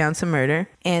 2 counts of murder.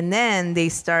 And then they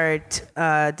start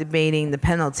debating the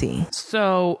penalty.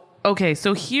 So, okay,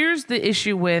 so here's the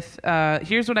issue with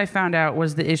here's what I found out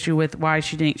was the issue with why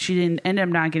she didn't end up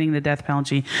not getting the death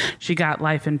penalty. She got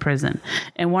life in prison.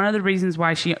 And one of the reasons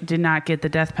why she did not get the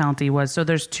death penalty was, so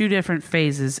there's 2 different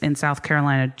phases in South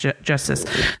Carolina justice.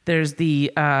 There's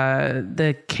the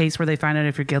case where they find out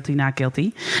if you're guilty, not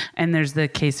guilty, and there's the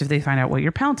case if they find out what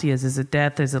your penalty is. Is it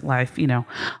death? Is it life? You know,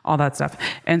 all that stuff.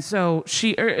 And so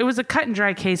it was a cut and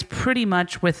dry case pretty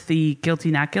much with the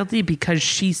guilty, not guilty, because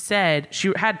she said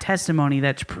she had testimony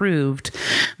that proved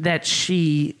that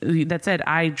that said,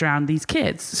 I drowned these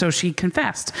kids. So she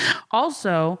confessed.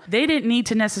 Also, they didn't need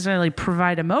to necessarily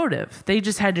provide a motive. They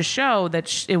just had to show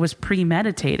that it was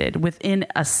premeditated within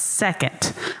a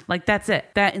second. Like, that's it.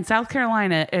 That in South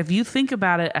Carolina, if you think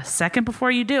about it a second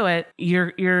before you do it,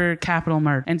 you're capital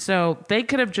murder. And so they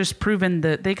could have just proven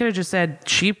they could have just said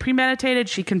she premeditated,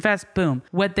 she confessed, boom.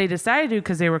 What they decided to do,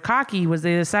 because they were cocky, was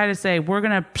they decided to say, we're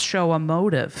going to show a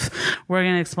motive. We're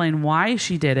going to explain why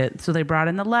she did it. So they brought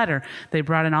in the letter. They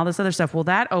brought in all this other stuff. Well,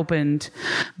 that opened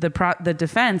the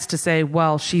defense to say,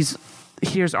 well,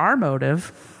 here's our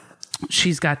motive.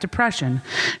 She's got depression.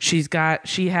 She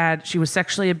was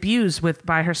sexually abused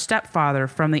by her stepfather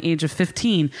from the age of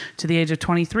 15 to the age of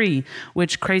 23,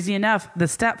 which, crazy enough, the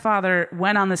stepfather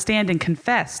went on the stand and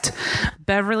confessed.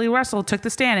 Beverly Russell took the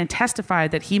stand and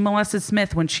testified that he molested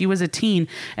Smith when she was a teen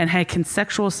and had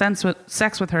consensual sex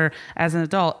with her as an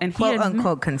adult. And he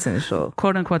unquote consensual.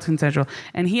 Quote unquote consensual.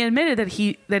 And he admitted that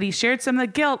he shared some of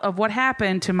the guilt of what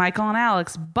happened to Michael and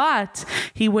Alex, but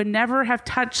he would never have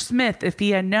touched Smith if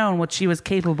he had known what she was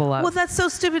capable of. Well, that's so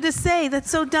stupid to say. That's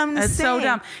so dumb to say. It's so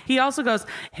dumb. He also goes,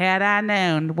 had I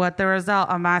known what the result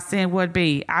of my sin would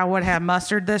be, I would have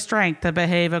mustered the strength to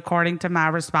behave according to my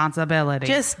responsibility.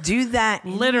 Just do that.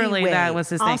 Literally, anyway. that was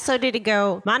his thing. Also, did he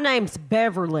go, my name's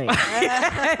Beverly?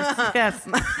 Yes.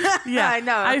 Yeah. I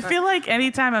know. I feel like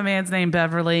anytime a man's named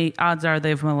Beverly, odds are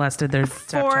they've molested their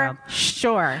stepchild. For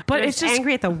sure. But You're it's just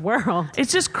angry at the world.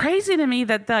 It's just crazy to me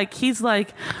that like he's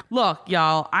like, look,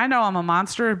 y'all, I know I'm a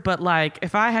monster, but like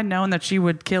if I had known that she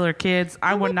would kill her kids,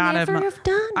 I would not never have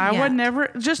done I that. would never.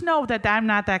 Just know that I'm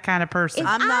not that kind of person. If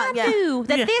I'm not- I knew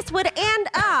that Yeah. this would end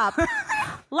up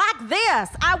like this,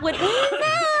 I would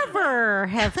never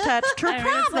have touched her I mean,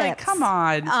 private. it's like, come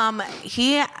on.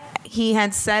 He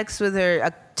had sex with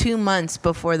her 2 months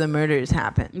before the murders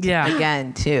happened. Yeah.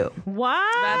 Again, too. What?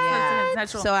 That's an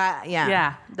intentional. So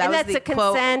Yeah. That and was that's the a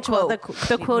consensual. The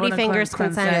quotey Quote-unquote fingers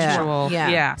consensual. Yeah.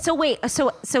 Yeah. So wait,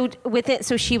 so with it,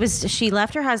 so she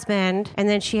left her husband, and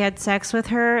then she had sex with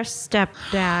her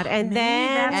stepdad, and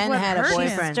then that's And what had a hurt him.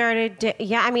 boyfriend. started.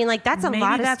 Yeah, I mean, like that's a Maybe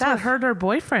lot of that's stuff. what hurt her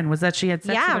boyfriend was that she had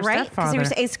sex Yeah, with her right. stepfather.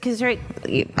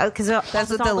 Because That's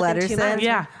what the letter said.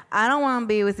 Yeah. I don't want to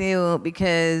be with you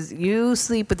because you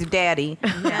sleep with your daddy.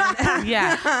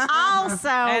 Yeah. Also,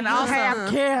 And you also- have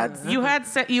kids.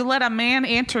 You let a man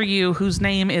enter you whose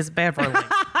name is Beverly.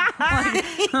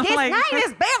 His name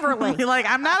is Beverly. Like,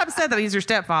 I'm not upset that he's your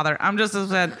stepfather. I'm just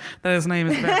upset that his name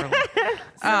is Beverly.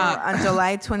 On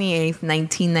July 28th,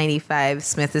 1995,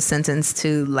 Smith is sentenced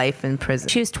to life in prison.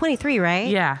 She was 23, right?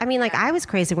 Yeah. I mean, like I was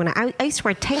crazy when I used to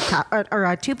wear tank top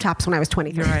or tube tops when I was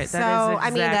 23. You're right. So That is I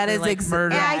mean, that is like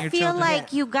murdering I your feel children.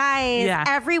 like you guys, Yeah.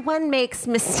 everyone makes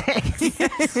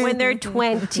mistakes when they're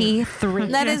 23.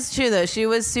 That is true, though. She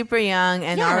was super young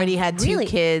and Yeah, already had really.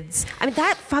 2 kids. I mean,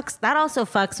 that also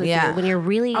fucks with Yeah. you when you're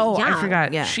really Oh, young. I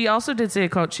forgot. Yeah. She also did say a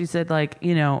quote. She said, like,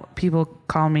 people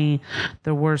call me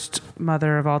the worst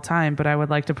mother of all time, but I would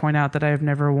like to point out that I have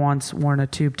never once worn a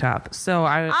tube top. So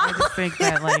I just think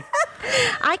that, like,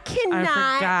 I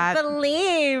cannot forgot.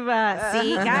 believe.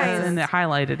 See, that's guys. in there,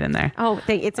 highlighted in there. Oh,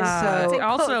 it's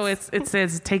Also, it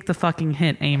says, take the fucking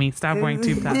hint, Amy. Stop wearing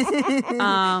tube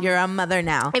tops. You're a mother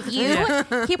now. if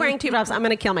you keep wearing tube tops, I'm going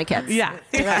to kill my kids. Yeah.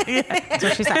 That's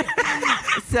what she said.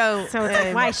 So So it's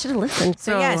like, why I should have listened.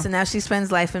 So yeah, so now she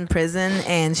spends life in prison,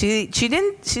 and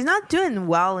she's not doing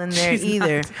well in there She's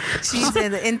either. not. She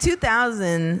said in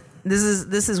 2000. This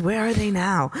is where are they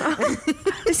now?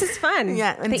 This is fun.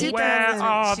 Yeah, in The 2000, Where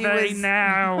are she they was-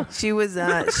 now? She was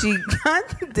she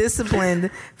got disciplined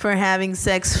for having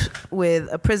sex with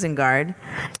a prison guard,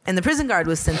 and the prison guard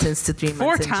was sentenced to 3 4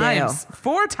 months in jail. times.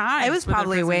 4 times. It was with a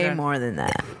probably prison way guard. more than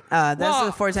that. That's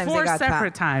the 4 times 4 they got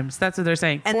separate caught. times. That's what they're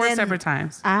saying. And 4 then- separate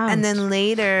times. And then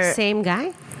later, Same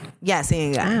guy? yeah,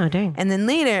 same guy. Oh, dang. And then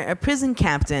later, a prison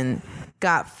captain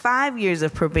got 5 years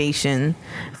of probation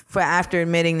for after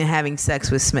admitting to having sex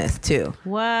with Smith too.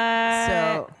 What?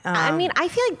 So, I mean, I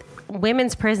feel like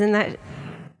women's prison, that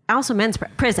also men's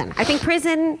prison. I think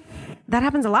prison, that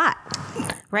happens a lot.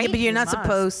 Right? Yeah, but you're not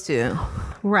supposed to.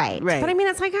 Right. Right. But I mean,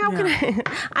 it's like, how can I?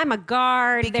 I'm a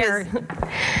guard. Because- There.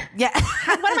 Yeah.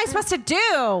 What am I supposed to do?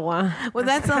 Well,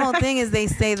 that's the whole thing. Is they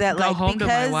say that Go like home to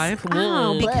my wife.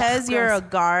 Oh, because blech, you're gross. a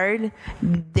guard,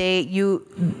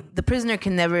 the prisoner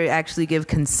can never actually give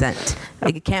consent.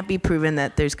 Like it can't be proven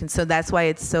that there's so that's why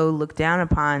it's so looked down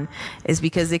upon, is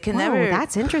because it can Whoa, never.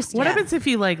 that's interesting. What happens if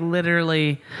you like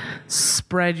literally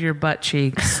spread your butt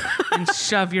cheeks and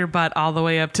shove your butt all the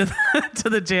way up to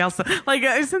the jail cell? Like,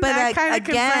 isn't But that like, kind of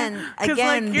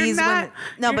again, these women.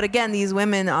 No, but again, these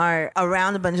women are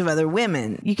around a bunch of other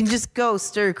women. You can just go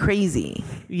stir crazy.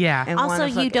 yeah. And Also, wanna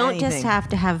you fuck don't just anything. have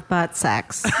to have butt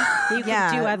sex. You can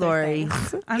Yeah, do other Lori.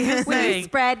 things. I'm just When you saying.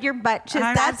 spread your butt cheeks,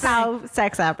 I'm that's just how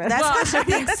sex happens. That's how she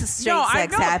thinks straight No, I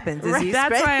sex know. happens. Is you That's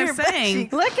spread why I'm your butt saying.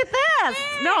 cheeks. Look at this.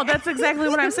 No, that's exactly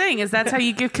what I'm saying. Is that's how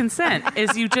you give consent?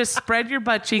 Is you just spread your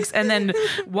butt cheeks and then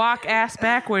walk ass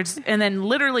backwards and then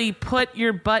literally put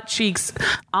your butt cheeks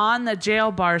on the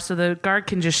jail bar so the guard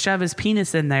can just shove his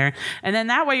penis in there, and then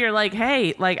that way you're like,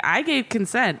 hey, like I gave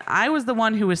consent. I was the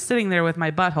one who was sitting there with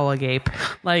my butt butthole agape.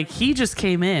 Like, he just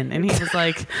came in and he was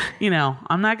like,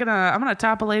 I'm gonna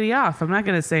top a lady off. I'm not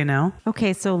gonna say no.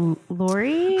 Okay, so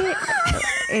Lori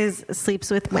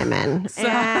sleeps with women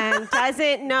and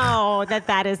doesn't know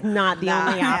that is not the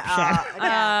only option.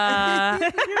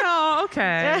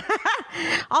 Okay.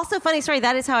 Also, funny story.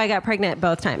 That is how I got pregnant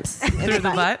both times. Through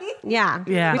the butt? Yeah.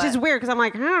 Yeah. Which is weird because I'm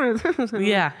like,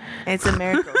 yeah. It's a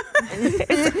miracle.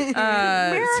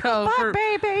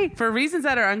 baby. For reasons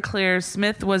that are unclear,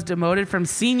 Smith was demoted from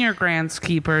senior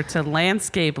groundskeeper to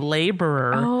landscape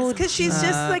laborer. Oh, because she's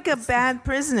just like a bad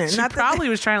prisoner. She probably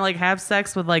was trying to like have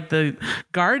sex with like the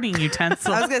gardening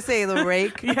utensils. I was gonna say the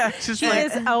rake. Yeah, she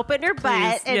just opened her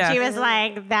butt and she was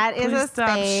like, "That is a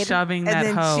stop spade." Shoving that and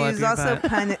then hoe she up was your also butt.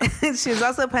 punished. She was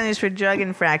also punished for drug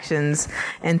infractions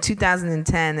in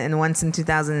 2010 and once in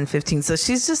 2015. So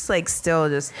she's just like still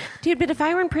just. Dude, but if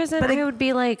I were in prison, I would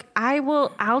be like,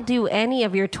 I'll do any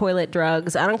of your toilet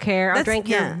drugs. I don't care. I'll drink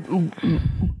your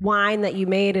wine that you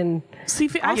made and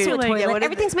I feel like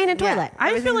everything's made in toilet.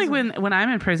 I feel like when I'm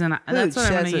in prison, that's what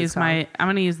I'm going to use I'm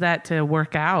going to use that to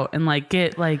work out and like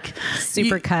get like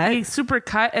super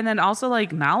cut and then also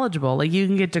like knowledgeable. Like you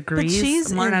can get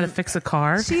degrees, learn how to fix a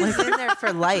car. She's in there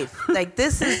for life. Like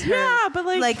this is her. Yeah, but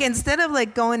like instead of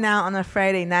like going out on a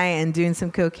Friday night and doing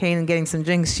some cocaine and getting some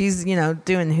drinks, she's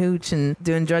doing hooch and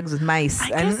doing drugs with mice. I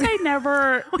guess I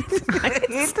never.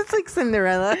 It's like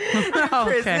Cinderella.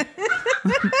 Oh, okay.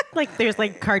 Like there's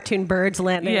like cartoon birds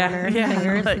landing on her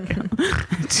fingers.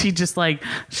 Like, she just like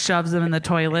shoves them in the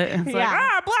toilet and it's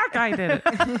like, black guy did it.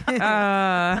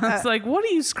 It's like, what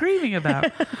are you screaming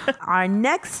about? Our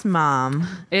next mom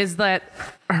is that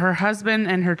her husband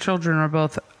and her children are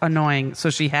both annoying, so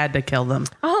she had to kill them.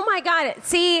 Oh my God.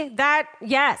 See that?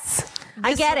 Yes.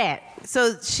 I get it.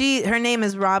 So her name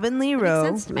is Robin Lee Rowe.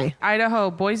 Makes sense to me.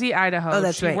 Boise, Idaho. Oh,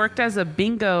 that's right. She worked as a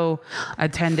bingo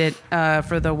attendant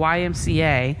for the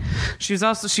YMCA. She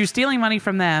was stealing money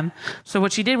from them. So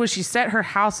what she did was she set her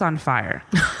house on fire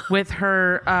with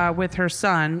her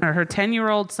son, or her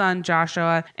 10-year-old son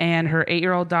Joshua, and her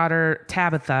 8-year-old daughter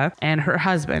Tabitha, and her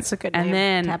husband. That's a good and name.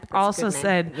 then Tabitha's also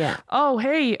said, "Oh,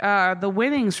 hey, the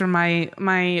winnings from the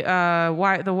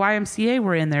YMCA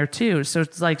were in there too." So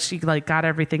it's like she like got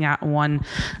everything out in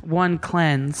one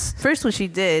cleanse. First, what she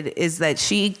did is that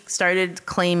she started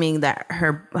claiming that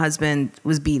her husband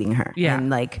was beating her and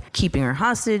like keeping her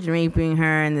hostage, raping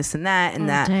her, and this and that, and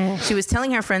that. Dang. She was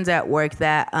telling her friends at work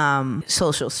that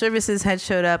social services had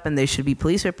showed up and there should be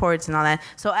police reports and all that.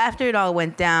 So after it all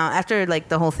went down, after like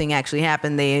the whole thing actually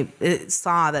happened, they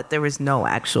saw that there was no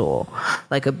actual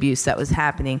like abuse that was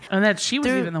happening, and that she was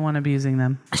even the one abusing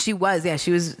them. She was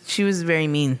very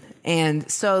mean,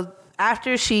 and so.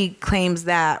 After she claims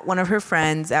that, one of her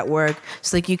friends at work,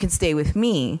 she's like, "You can stay with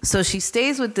me." So she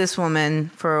stays with this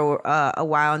woman for a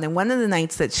while. And then one of the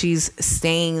nights that she's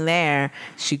staying there,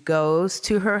 she goes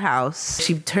to her house.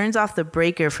 She turns off the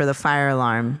breaker for the fire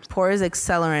alarm, pours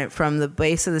accelerant from the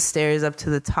base of the stairs up to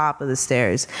the top of the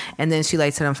stairs. And then she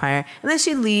lights it on fire. And then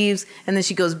she leaves. And then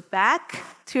she goes back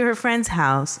to her friend's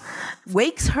house,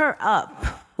 wakes her up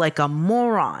like a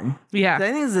moron. Yeah. I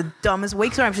think it's the dumbest.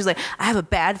 Wakes her up. She's like, "I have a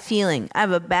bad feeling. I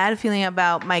have a bad feeling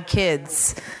about my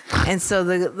kids." And so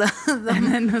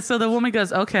so the woman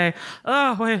goes, "Okay.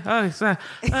 Oh, wait. Oh,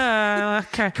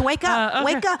 okay. Wake up. Okay.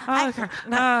 Wake up. Okay.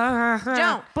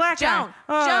 Joan. Black Joan.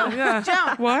 guy. Joan.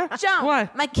 Joan. What? Joan.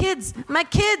 What? My kids.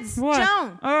 What?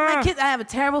 Joan. My kids. I have a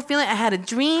terrible feeling. I had a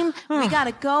dream. We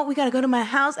gotta go. We gotta go to my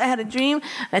house. I had a dream.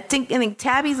 I think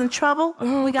Tabby's in trouble.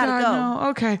 We gotta go. No.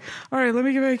 Okay. All right. Let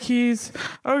me get my keys.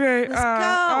 Okay. Let's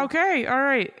go. Okay. All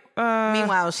right.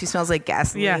 Meanwhile, she smells like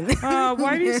gasoline. Yeah.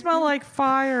 Why do you smell like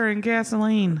fire and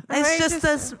gasoline?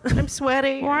 I'm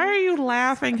sweaty. Why are you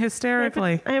laughing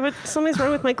hysterically? Something's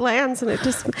wrong with my glands, and it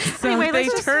just. So anyway,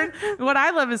 what I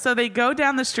love is they go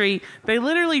down the street. They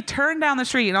literally turn down the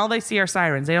street, and all they see are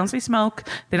sirens. They don't see smoke.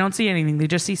 They don't see anything. They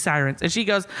just see sirens. And she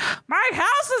goes, "My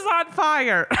house is on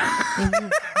fire."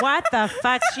 What the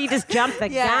fuck? She just jumped the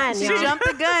gun. She jumped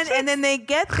the gun, and then they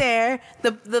get there.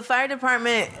 The fire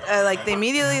department, they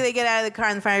immediately they get out of the car,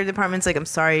 and the fire department's like, "I'm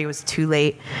sorry, it was too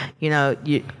late.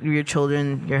 Your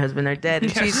children, your husband are dead."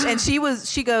 And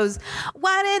she goes,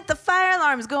 "Why didn't the fire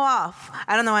alarms go off?"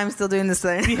 I don't know why I'm still doing this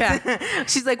thing. Yeah.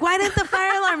 She's like, "Why didn't the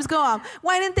fire alarms go off?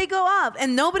 Why didn't they go off?"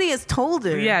 And nobody has told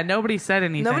her. Yeah, nobody said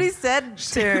anything. Nobody said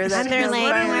to her that. And they're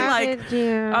like,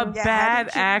 a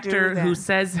bad actor who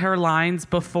says her lines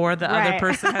before the other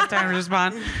person has time to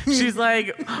respond. She's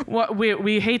like, "What?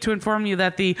 We hate to inform you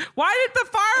that why did the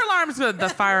fire alarms go? The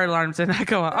fire fire alarms did not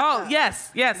go off. Oh,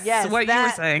 yes, what you were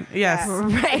saying. Yes.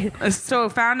 Right. So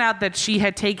found out that she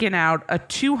had taken out a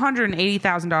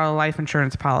 $280,000 life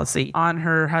insurance policy on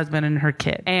her husband and her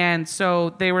kid. And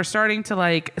so they were starting to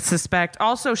like suspect.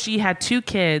 Also, she had 2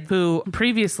 kids who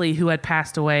had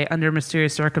passed away under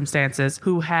mysterious circumstances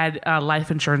who had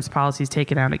life insurance policies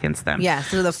taken out against them. Yeah.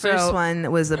 So the first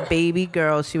one was a baby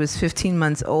girl. She was 15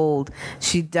 months old.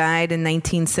 She died in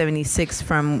 1976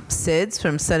 from SIDS,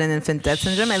 from sudden infant death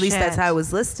syndrome. At least that's how it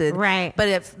was listed. Right. But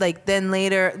if like then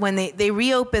later when they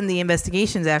reopened the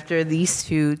investigations after these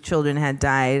 2 children had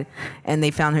died and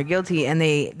they found her guilty, and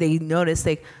they noticed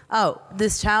like, oh,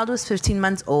 this child was 15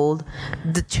 months old.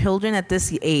 The children at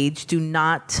this age do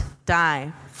not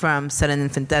die from sudden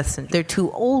infant death syndrome. They're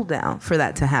too old now for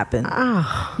that to happen.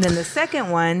 Oh. Then the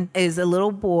second one is a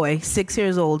little boy, 6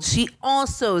 years old. She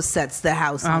also sets the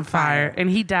house on fire, and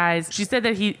he dies. She said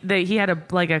that he had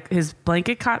his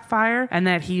blanket caught fire, and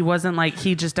that he wasn't like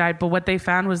he just died. But what they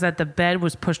found was that the bed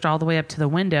was pushed all the way up to the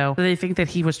window. So they think that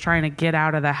he was trying to get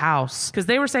out of the house, because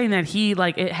they were saying that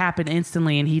it happened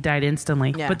instantly and he died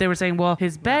instantly. Yeah. But they were saying, well,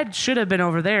 his bed should have been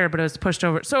over there, but it was pushed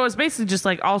over. So it was basically just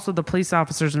like also the police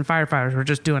officers and firefighters were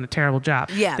just doing a terrible job.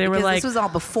 Yeah, they were because like, this was all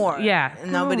before. Yeah,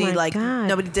 nobody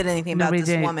nobody did anything about this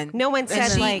woman. No one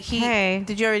said hey.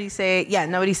 Did you already say? Yeah,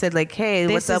 nobody said like, hey,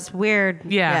 This what's is up? weird.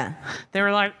 Yeah. They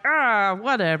were like,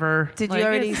 whatever. Did Like, you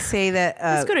already say that?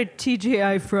 Let's go to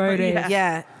TGI Friday.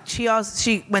 Yeah. She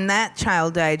when that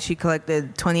child died, she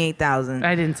collected $28,000.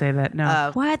 I didn't say that.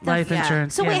 No. What the life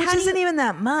insurance? So wait, Which isn't even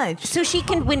that much. So she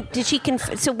can when did she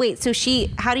so wait, so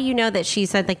she how do you know that she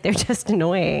said like they're just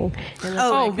annoying?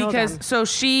 Because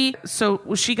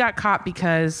she got caught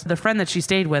because the friend that she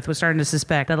stayed with was starting to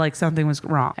suspect that like something was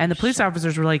wrong, and the police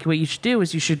officers were like, what you should do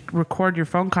is you should record your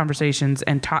phone conversations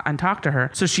and talk to her.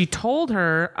 So she told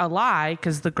her a lie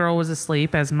because the girl was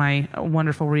asleep, as my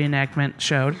wonderful reenactment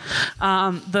showed.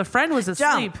 The friend was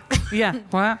asleep. Yeah.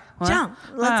 What? Jump.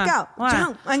 Let's go. What?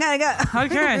 Jump. I gotta go.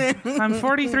 Okay. I'm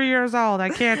 43 years old. I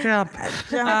can't jump.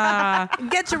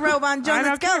 Get your robe on, Joan.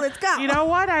 Let's go. Let's go. You know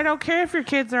what? I don't care if your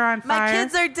kids are on fire. My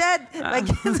kids are dead. My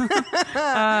kids.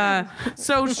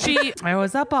 So I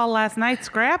was up all last night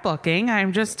scrapbooking.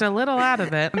 I'm just a little out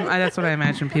of it. That's what I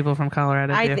imagine people from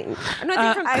Colorado do.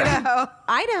 They're from Idaho.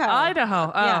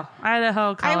 Idaho. Oh, Yeah.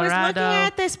 Idaho, Colorado. I was looking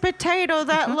at this potato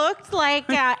that looked like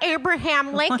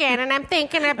Abraham Lincoln, and I'm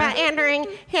thinking about entering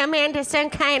him into some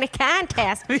kind of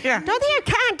contest. Yeah. Don't they have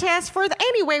contests for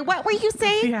anyway, what were you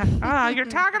saying? Yeah. You're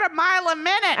talking a mile a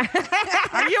minute.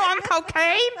 Are you on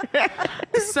cocaine?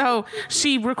 So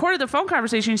she recorded the phone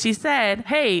conversation. She said,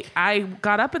 hey, I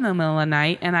got up in the middle of the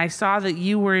night and I saw that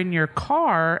you were in your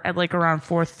car at like around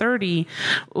 4:30.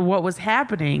 What was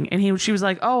happening? And she was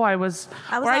like, oh, I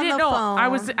didn't know.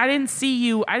 I didn't see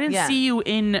you. I didn't see you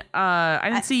in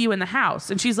the house.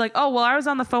 And she's like, oh, well, I was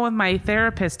on the phone with my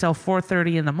therapist till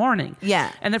 4:30 in the morning.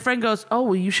 Yeah. And the friend goes, oh,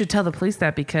 well, you should tell the police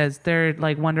that because they're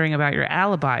like wondering about your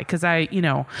alibi because I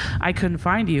couldn't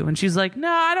find you. And she's like, no,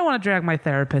 I don't want to drag my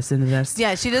therapist into this.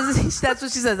 Yeah, she doesn't. That's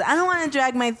what she says. I don't want to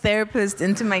drag my therapist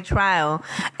into my trial.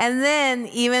 And then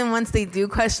even once they do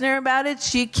question her about it,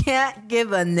 she can't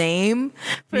give a name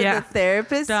for the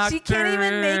therapist. She can't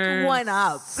even make one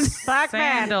up. Black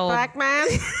man.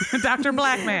 Dr.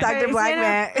 Blackman. Dr.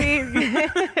 Blackman.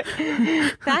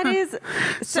 That is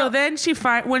so then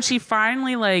when she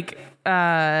finally like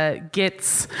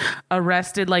gets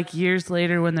arrested like years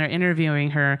later when they're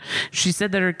interviewing her, she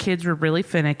said that her kids were really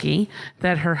finicky,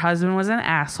 that her husband was an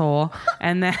asshole,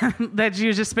 and that she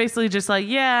was just basically just like,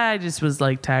 yeah, I just was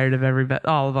like tired of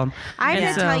all of them. I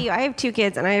didn't tell you, I have 2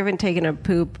 kids and I haven't taken a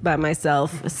poop by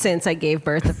myself since I gave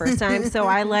birth the first time, so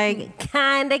I like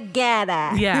kind of get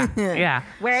it. Yeah.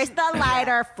 Where's the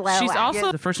lighter fluid? She's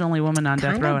also the first and only woman on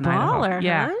death row in baller,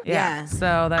 Idaho. huh? Yeah.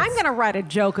 So that's, I'm gonna write a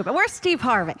joke about where's Steve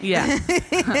Harvey? Yeah.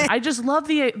 I just love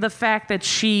the fact that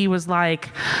she was like,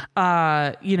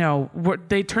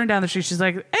 they turned down the street. She's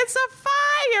like, it's a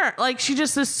fire. Like she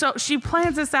just is she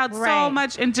plans this out so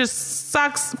much and just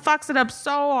fucks it up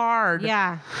so hard.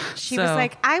 Yeah. She was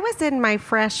like, I was in my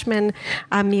freshman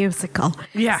musical.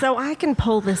 Yeah. So I can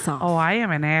pull this off. Oh, I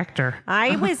am an actor.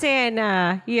 I was in,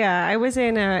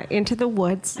 Into the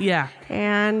Woods. Yeah.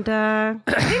 And I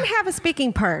didn't have a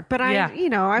speaking part, but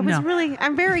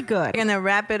I'm very good. We're going to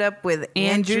wrap it up with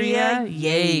Andrea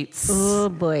Yates. Oh,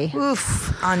 boy.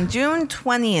 Oof. On June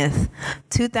 20th,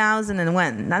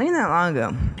 2001, not even that long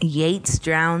ago, Yates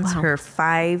drowns her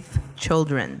 5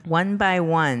 children, one by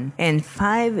one, in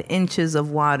 5 inches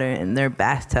of water in their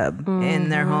bathtub in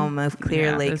their home of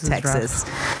Clear Lake, Texas.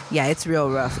 Yeah, it's real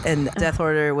rough. And death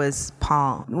order was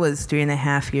Paul was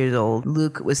 3.5 years old.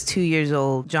 Luke was 2 years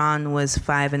old. John was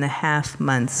 5.5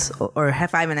 months or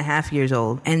 5.5 years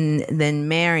old. And then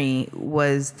Mary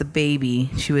was the baby.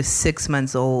 She was 6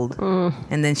 months old.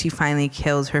 And then she finally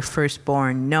kills her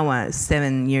firstborn, Noah,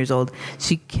 7 years old.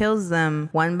 She kills them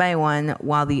one by one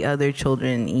while the other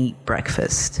children eat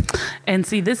breakfast. And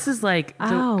see, this is like,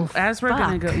 as we're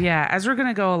going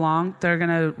to go along, they're going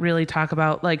to really talk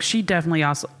about, like, she definitely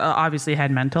also obviously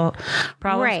had mental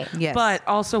problems. Right. Yes. But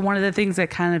also one of the things that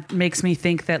kind of makes me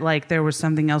think that, like, there was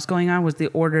something else going on was the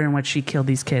order in which she killed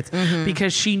these kids.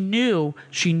 Because she knew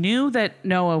that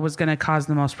Noah was going to cause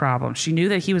the most problems. She knew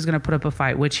that he was going to put up a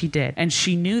fight, which he did. And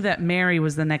she knew that Mary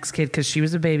was the next kid because she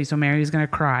was a baby, so Mary was going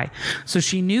to cry. So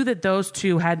she knew that those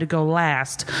two had to go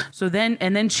last. So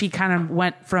then she kind of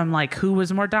went from, like, who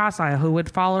was more docile, who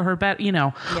would follow her better,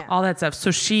 all that stuff.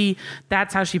 So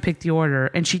that's how she picked the order.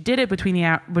 And she did it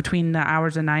between the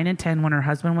hours of 9 and 10 when her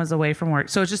husband was away from work.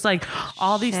 So it's just like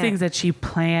all these things that she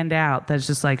planned out. That's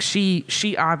just like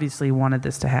she obviously wanted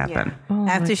this to happen. Oh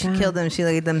After she killed them, she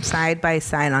laid them side by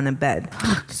side on a bed.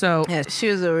 So yeah, she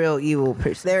was a real evil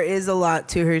person. There is a lot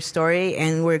to her story,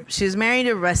 and she was married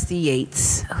to Rusty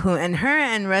Yates, her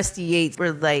and Rusty Yates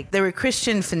were like, they were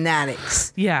Christian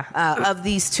fanatics. yeah. Of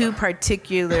these two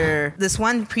particular, this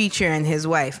one preacher and his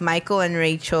wife, Michael and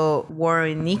Rachel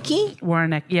Warnicki.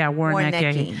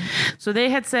 Warnicki. So they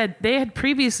had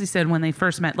previously said when they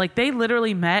first met, like, they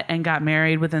literally met and got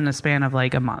married within the span of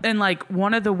like a month. And like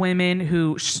one of the women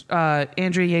who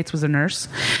Andrea Yates was a nurse,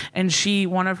 and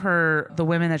one of the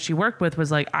women that she worked with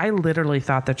was like, I literally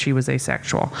thought that she was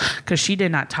asexual because she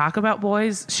did not talk about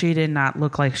boys. She did not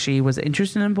look like she was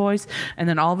interested in boys. And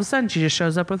then all of a sudden she just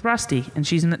shows up with Rusty, and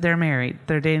they're married.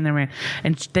 They're dating. They're married.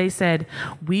 And they said,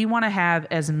 we want to have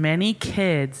as many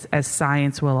kids as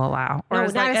science will allow. No,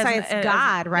 not as science,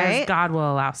 God, right? As God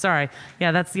will allow. Sorry.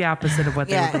 Yeah, that's the opposite of what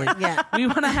they would believe. Yeah. We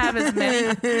want to have as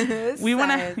many. we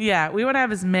want to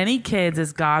have as many kids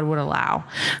as God would allow.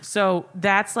 So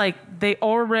that's like, they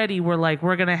already were like,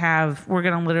 we're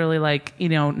gonna literally, like,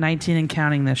 19 and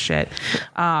counting this shit.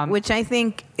 Which I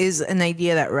think is an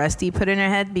idea that Rusty put in her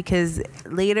head, because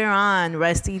later on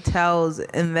Rusty tells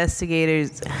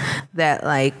investigators that,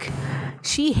 like,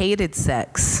 she hated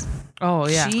sex. Oh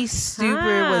yeah. She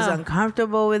was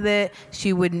uncomfortable with it.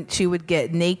 She would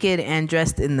get naked and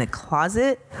dressed in the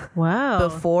closet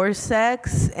before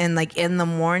sex and like in the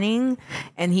morning,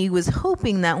 and he was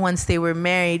hoping that once they were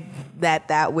married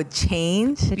that would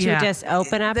change. That you just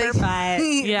open up her butt.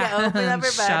 Open up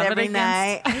her butt every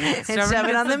night and shove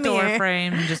it on the door mirror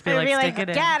frame and just be like, stick it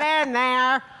in. Get in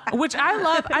there. Which I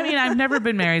love. I mean, I've never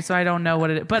been married, so I don't know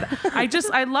what it is. But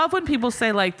I love when people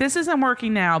say, like, this isn't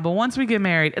working now, but once we get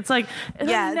married, it's like,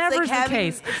 that never is the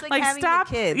case. It's like stop.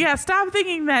 Stop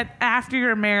thinking that after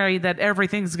you're married that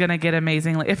everything's gonna get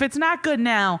amazingly. If it's not good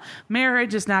now,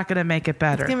 marriage is not gonna make it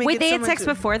better. Wait, they had sex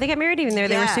before they got married, even though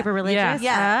they were super religious?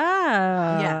 Yeah.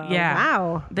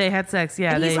 Wow. They had sex.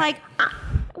 Yeah. And he's like,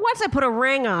 once I put a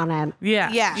ring on it.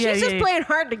 Yeah. She's just playing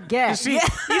hard to get. You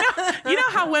know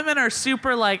how women are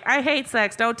super like, I hate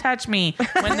sex, don't touch me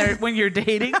when you're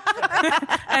dating,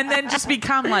 and then just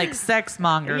become like sex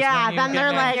mongers. Yeah, then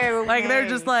they're like they're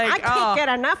just like, I can't get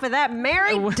enough of that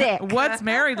married dick. What's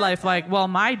married life like? Well,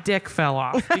 my dick fell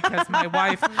off because my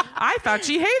wife, I thought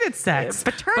she hated sex,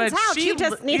 but turns out she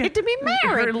just needed to be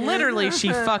married. Literally, she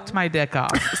fucked my dick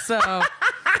off. So.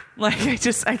 Like, I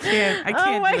can't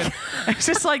do it. It's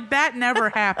just like, that never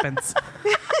happens.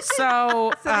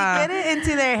 So they get it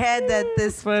into their head that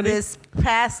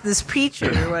this preacher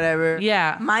or whatever,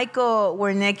 Michael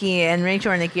Warnicki and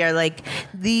Rachel Warnicki are like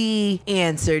the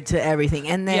answer to everything.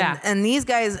 And then and these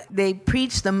guys, they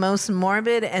preach the most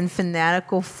morbid and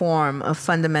fanatical form of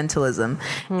fundamentalism.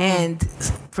 And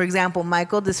for example,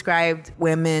 Michael described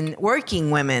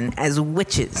working women as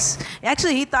witches.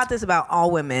 Actually, he thought this about all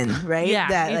women, right?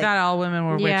 Yeah, he thought all women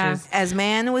were witches. As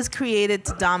man was created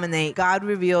to dominate, God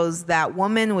reveals that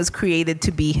woman was created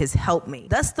to be his helpmate.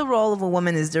 Thus, the role of a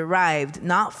woman is derived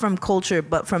not from culture,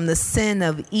 but from the sin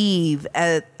of Eve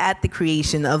at the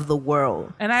creation of the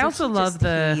world. And I also love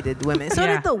hated women. So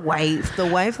did the wife. The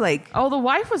wife, the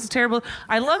wife was terrible.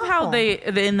 I love how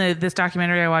this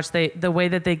documentary I watched, the way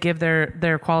that they give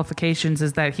their qualifications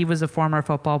is that he was a former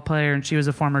football player and she was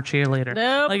a former cheerleader.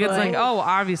 It's like,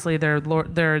 obviously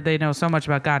they know so much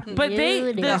about God. But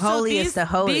the holiest of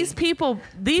holy. These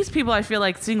people I feel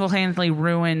like single-handedly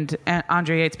ruined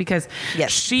Andrea Yates because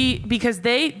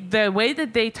the the way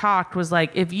that they talked was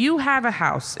like, if you have a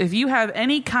house, if you have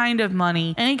any kind of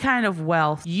money, any kind of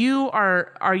wealth, you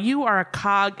are a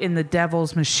cog in the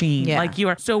devil's machine. Yeah. Like you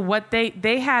are. So what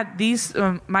they had, these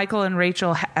Michael and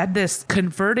Rachel had this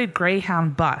converted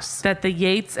Greyhound bus that the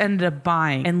Yates ended up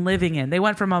buying and living in. They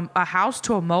went from a house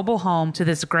to a mobile home to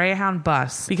this Greyhound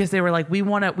bus because they were like, we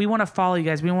want to follow you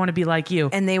guys. We want to be like you.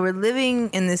 And they were living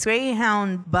in this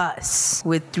Greyhound bus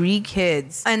with 3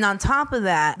 kids. And on top of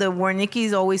that, the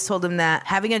Warnickis always told them that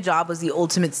having a job was the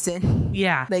ultimate sin.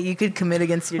 Yeah. That you could commit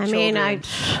against your children.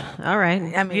 All right.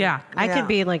 I mean, Yeah. I could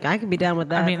be down with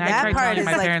that. I mean, I That try part telling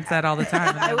my is like- parents that all the time.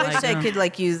 and I they're wish like, I "No." could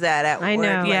like use that at I work.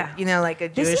 know. Like, Yeah. you know, like a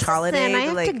This Jewish is a holiday. sin. I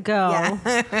have like, to go.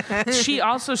 Yeah. She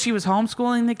was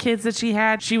homeschooling the kids that she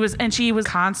had. She was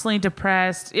constantly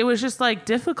depressed. It was just like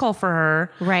difficult for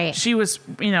her. Right. She was,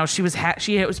 she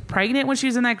was pregnant when she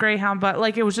was in that Greyhound, but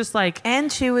like it was just like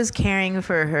And she was caring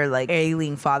for her like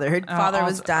ailing father. Her father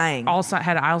was dying.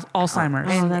 Had Alzheimer's.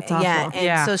 Oh, that's awful. Yeah, and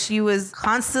Yeah. so she was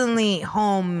constantly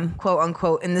home, quote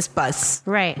unquote, in this bus,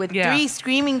 Right. with Yeah. 3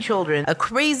 screaming children, a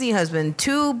crazy husband,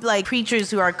 2 like preachers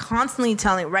who are constantly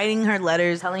writing her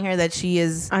letters, telling her that she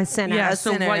is I sent Yeah, a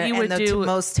so sinner what you would and the do-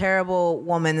 most terrible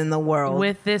woman in the world.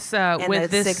 With this a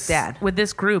sick dad. with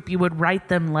this group, you would write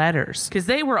them letters because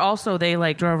they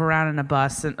like drove around in a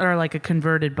bus or like a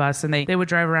converted bus, and they would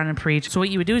drive around and preach. So what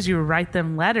you would do is you would write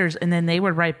them letters, and then they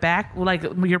would write back like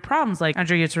your problems. Like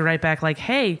Andrea used to write back like,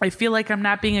 "Hey, I feel like I'm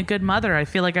not being a good mother. I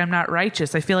feel like I'm not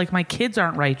righteous. I feel like my kids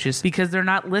aren't righteous because they're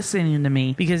not listening to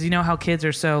me." Because you know how kids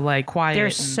are so like quiet. They're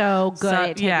and so good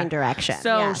at taking direction.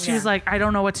 So Yeah. she was like, I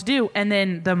don't know what to do. And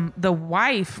then the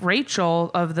wife,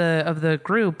 Rachel, of the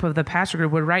group, of the pastor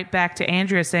group, would write back to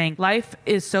Andrea saying, "Life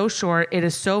is so short. It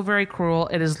is so very cruel.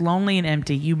 It is lonely and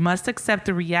empty. You must accept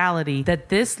the reality that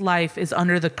this life is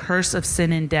under the curse of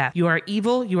sin and death. You are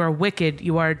evil. You are wicked.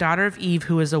 You are a daughter of Eve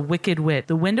who is a wicked witch.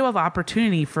 The window of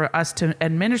opportunity for us to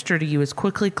administer to you is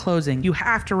quickly closing. You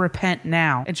have to repent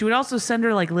now." And she would also send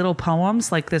her like little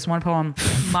poems, like this one poem,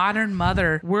 "Modern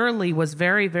mother Worley was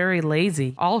very, very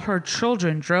lazy. All her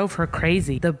children drove her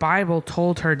crazy. The Bible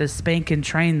told her to spank and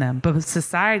train them, but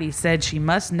society said she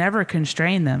must never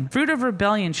constrain them. Fruit of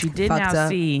rebellion she did Fucked now up.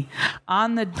 see.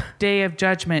 On the day of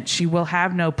judgment she will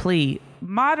have no plea.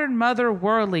 Modern mother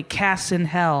Worley cast in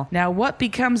hell. Now what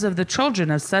becomes of the children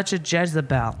of such a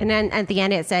Jezebel?" And then at the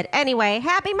end it said, "Anyway,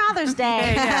 Happy Mother's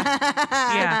Day."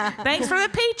 Yeah. Thanks for the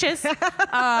peaches.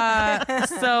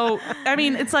 So, I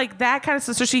mean, it's like that kind of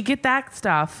stuff. So she get that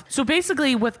stuff. So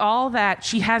basically with all that,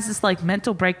 she has this like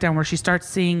mental breakdown where she starts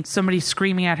seeing somebody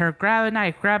screaming at her, "Grab a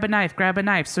knife, grab a knife, grab a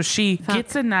knife." So she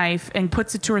gets a knife and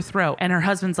puts it to her throat. And her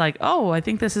husband's like, "Oh, I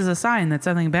think this is a sign that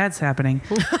something bad's happening."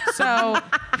 So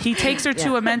he takes her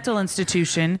to a mental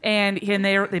institution, and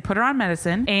they put her on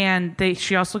medicine, and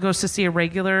she also goes to see a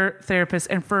regular therapist.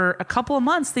 And for a couple of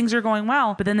months, things are going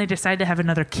well, but then they decide to have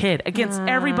another kid against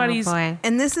everybody's boy.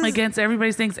 and this is against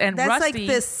everybody's things. And that's Rusty,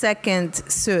 like the second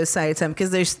suicide attempt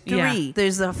because there's 3. Yeah.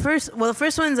 There's the first. Well, the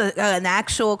first one's an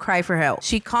actual cry for help.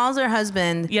 She calls her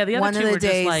husband. yeah, the other one two of the were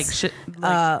days, just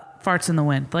like farts in the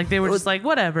wind. Like they were just like,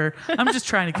 whatever. I'm just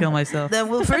trying to kill myself. The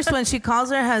first one, she calls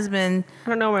her husband I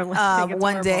don't know where I'm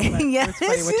one day. Yeah, That's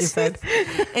funny what you said.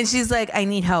 and she's like, "I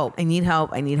need help. I need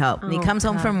help. I need help." And he comes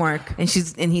home from work, and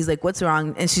he's like, "What's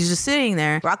wrong?" And she's just sitting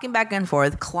there, rocking back and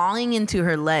forth, clawing into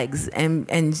her legs, and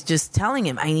just telling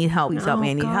him, "I need help. Please help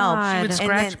me. I need help." God. She would And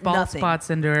scratch then bald nothing. spots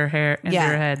into her hair, into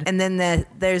her head. And then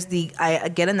there's the I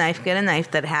get a knife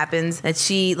that happens, that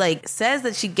she like says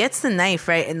that she gets the knife,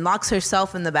 right, and locks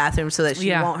herself in the bathroom so that she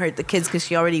Yeah. won't hurt the kids because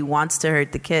she already wants to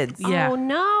hurt the kids. Yeah. Oh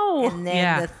no. And then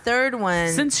Yeah. the third one,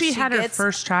 Since she had her gets-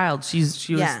 first child, she was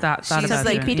thought she's about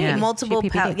like doing it. Yeah. multiple She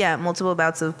PPD. multiple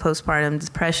bouts of postpartum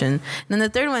depression. And then the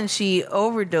third one, she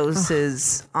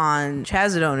overdoses on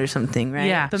trazodone or something, right?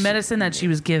 Yeah, the medicine that she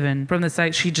was given from the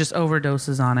site, she just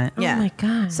overdoses on it. Yeah. Oh my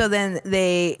God. So then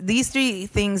these 3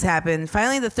 things happen.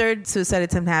 Finally, the third suicide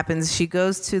attempt happens. She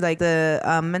goes to like the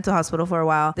mental hospital for a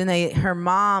while. Then her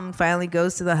mom finally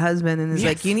goes to the husband and is Yes.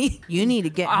 like, you need to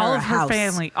get All her of a her house.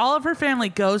 family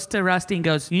goes to Rusty and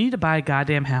goes, "You need to buy a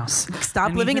goddamn house. Stop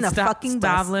And you living can in a fucking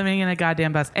Stop bus." living in a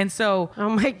goddamn bus." And so Oh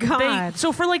my God.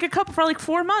 so for like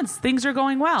 4 months, things are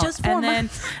going well. Just 4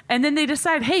 months. And then they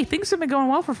decide, hey, things have been going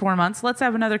well for 4 months. Let's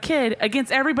have another kid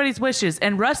against everybody's wishes.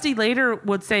 And Rusty later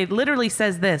literally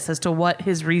says this as to what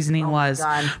his reasoning was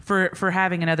God. for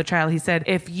having another child. He said,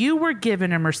 if you were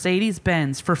given a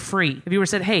Mercedes-Benz for free, if you were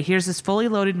said, hey, here's this fully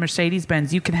loaded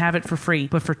Mercedes-Benz, you can have it for free,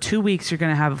 but for 2 weeks you're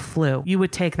going to have a flu, you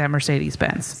would take that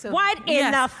Mercedes-Benz. What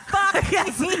in the fuck?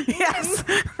 Yes.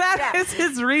 That is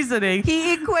his reasoning.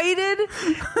 He equated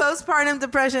postpartum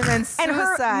depression and suicide And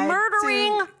her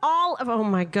murdering all of, oh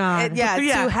my God.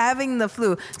 to having the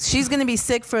flu. She's going to be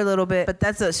sick for a little bit, but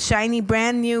that's a shiny,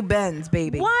 brand new Benz,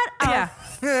 baby. What a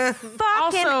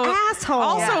fucking asshole.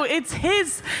 Also, it's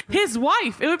his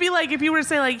wife. It would be like if you were to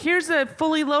say, like, here's a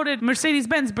fully loaded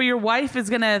Mercedes-Benz, but your wife is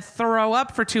going to throw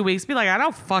up for 2 weeks. Be like, I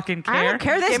don't fucking care. I don't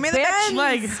care. This Give me the bitch.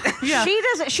 Benz. Like, yeah. She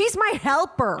doesn't. She's my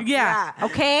helper. Yeah.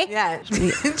 Okay. Yeah.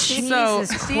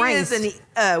 Jesus She Christ. is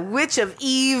a witch of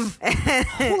Eve.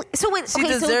 So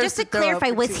deserves just to to throw up clarify,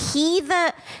 for was he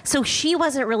so she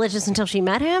wasn't religious until she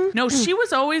met him? No, she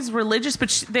was always religious,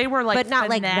 but they were like but not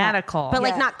fanatical. like that. But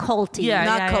like not culty. Yeah.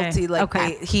 Not culty.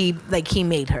 Like he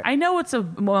made her. I know it's a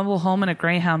mobile home and a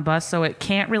Greyhound bus, so it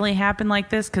can't really happen like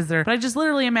this because they're. But I just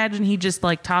literally imagine he just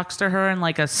like talks to her and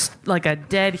like a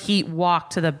dead heat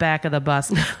walk to the back of the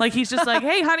bus. Like he's just like,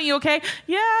 "Hey, honey, you okay?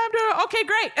 Yeah, I'm doing okay,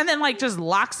 great." And then like just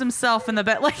locks himself in the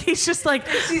bed. Like he's just like,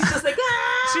 She's just like,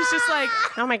 she's just like,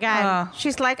 Oh my God.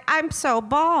 She's like, I'm so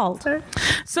bald.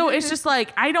 so it's just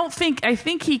like I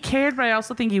think he cared, but I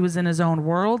also think he was in his own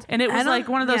world, and it was like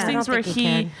one of those yeah, I things don't where think he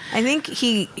cared. I think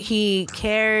he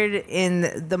cared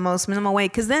in the most minimal way,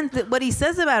 because then what he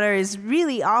says about her is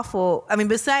really awful. I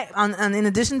mean, in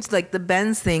addition to like the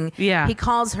Benz thing, he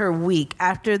calls her weak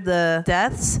after the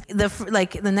deaths.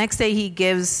 The next day he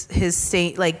gives his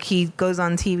state, like he goes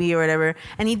on TV or whatever,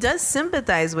 and he does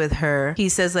sympathize with her. He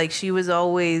says like she was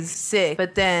always sick,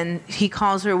 but then he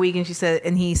calls her weak,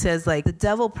 and he says like the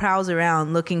devil prowls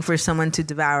around looking for someone to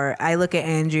devour. I look at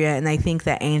Andrea and I think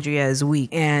that Andrea is weak,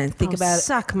 and think about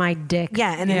suck my dick.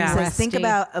 Yeah, and then he says, think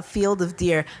about a field of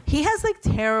deer. He has like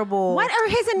terrible. What are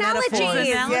his analogies?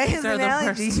 Yeah, his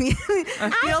analogies. I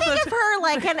think of her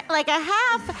like a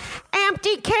half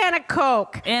empty can of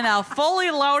Coke in a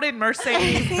fully loaded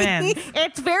Mercedes-Benz.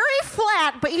 It's very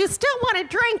flat, but you still want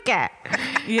to drink it.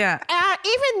 Yeah.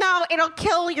 Even though it'll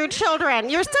kill your children,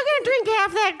 you're still gonna drink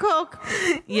half that Coke.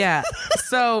 Yeah.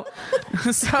 So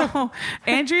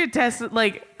Andrea tested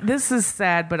like. This is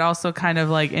sad, but also kind of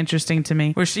like interesting to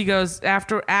me. Where she goes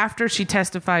after she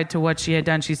testified to what she had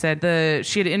done, she said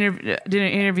she had did an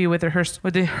interview with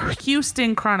the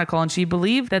Houston Chronicle, and she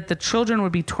believed that the children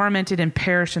would be tormented and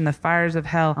perish in the fires of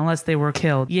hell unless they were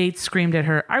killed. Yates screamed at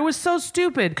her, "I was so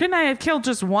stupid. Couldn't I have killed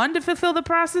just one to fulfill the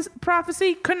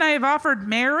prophecy? Couldn't I have offered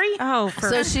Mary?"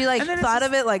 So she like thought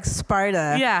of it like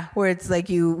Sparta. Yeah. Where it's like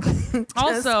you.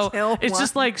 Also, it's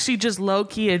just like she just low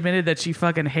key admitted that she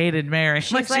fucking hated Mary.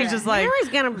 She's just like, Mary's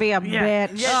gonna be a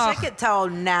bitch. Yeah, she could tell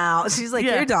now. She's like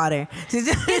your daughter. She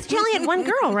only had one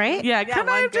girl, right? yeah, couldn't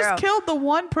I have just killed the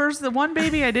one person, the one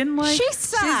baby I didn't like? She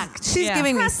sucked. She's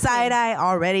giving me side eye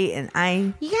already,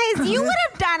 and you guys, you would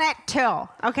have done it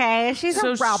too. Okay, she's a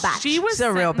real bitch. She's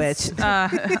a real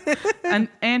bitch. And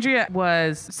Andrea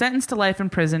was sentenced to life in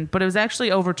prison, but it was actually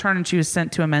overturned, and she was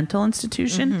sent to a mental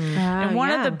institution. And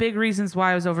one of the big reasons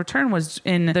why it was overturned was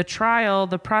in the trial,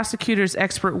 the prosecutor's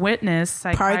expert witness,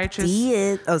 psychiatrist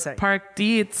Park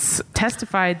Dietz,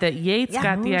 testified that Yates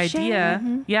got the idea.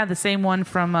 Yeah, the same one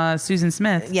from Susan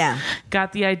Smith. Yeah,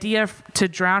 got the idea to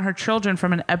drown her children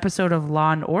from an episode of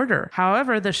Law and Order.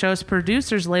 However, the show's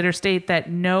producers later state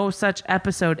that no such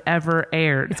episode ever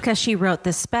aired. It's because she wrote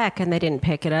the spec and they didn't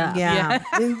pick it up. Yeah.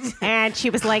 And she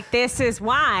was like, "This is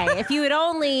why. If you had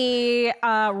only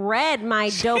read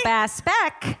my dope ass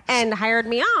spec and hired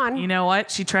me on." You know what?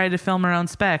 She tried to film her own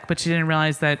spec, but she didn't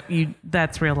realize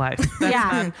that's real life.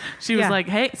 That's she was like,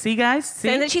 "Hey, see guys?" See?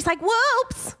 And then she's like,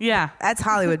 "Whoops." Yeah. That's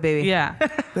Hollywood, baby. Yeah.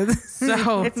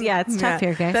 So it's tough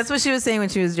here, guys. That's what she was saying when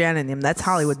she was drowning him. That's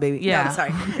Hollywood, baby. Yeah. No,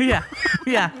 sorry.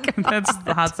 Yeah. That's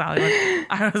the hot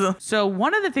Hollywood. So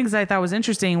one of the things I thought was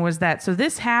interesting was that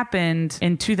this happened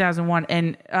in 2001,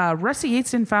 and Rusty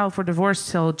Yates didn't file for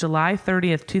divorce till July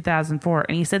 30th, 2004,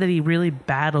 and he said that he really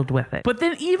battled with it. But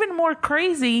then even more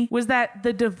crazy was that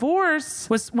when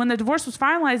the divorce was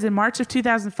finalized in March of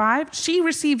 2005, she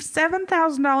received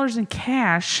 $7,000 in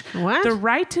cash, the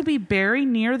right to be buried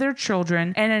near their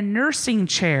children, and a nursing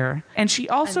chair. And she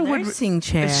also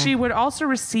she would also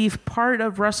receive part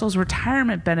of Russell's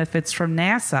retirement benefits from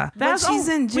NASA. She's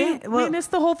in jail. We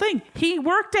missed the whole thing. He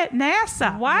worked at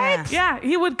NASA. What? Yeah,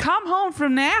 he would come home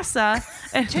from NASA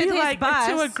and be like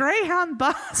to a Greyhound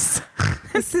bus.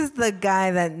 This is the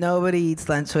guy that nobody eats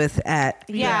lunch with at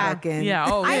fucking. Yeah.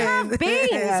 Oh, I yeah. have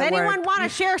beans. Anyone want to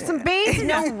share some beans?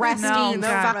 No rusty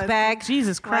fuckbag.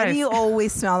 Jesus Christ. Why do you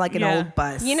always smell like an old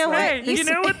bus? You know what? Hey,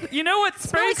 you know what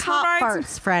Smell like space hot reminds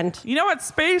farts, friend. You know what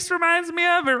space reminds me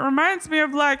of? It reminds me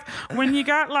of like when you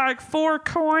got like 4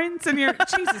 coins and you're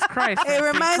Jesus Christ. It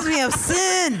reminds me of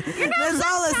sin. There's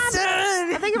all a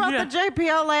sin. I think about the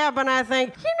JPL lab and I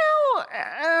think,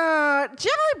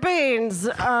 jelly beans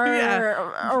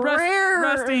are rare.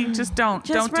 Rusty, just don't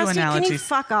do Rusty, analogies. Can you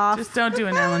fuck off? Just don't do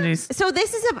analogies. So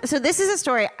this is a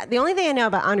story. The only thing I know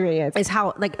about Andrea is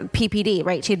how like PPD,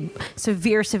 right? She had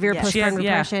severe postpartum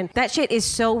depression. That shit is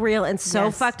so real and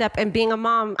so fucked up. And being a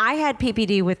mom, I had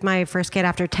PPD with my first kid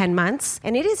after 10 months,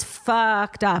 and it is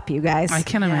fucked up, you guys. I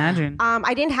can imagine.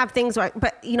 I didn't have things,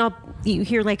 but you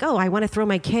hear like, oh, I want to throw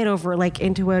my kid over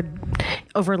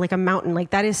a mountain.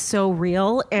 Like that is so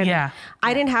real. And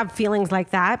I didn't have feelings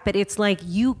like that, but it's like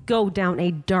you go down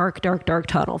a dark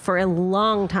tunnel for a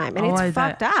long time, and it's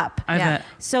fucked up. I bet.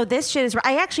 So this shit is.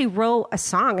 I actually wrote a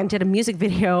song and did a music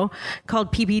video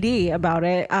called PPD about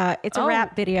it. It's a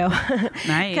rap video.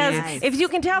 Nice. Because if you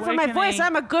can tell from my voice,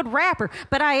 I'm a good rapper.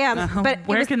 But I am. But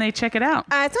where can they check it out?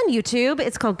 It's on YouTube.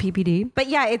 It's called PPD. But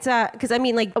yeah, it's because I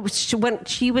mean, like, when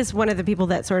she was one of the people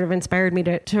that sort of inspired me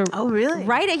to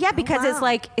write it. Yeah, because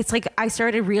it's like I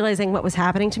started realizing what was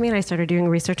happening to me, and I started doing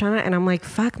research on it, and I'm like,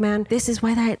 fuck, man, this is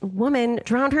why that woman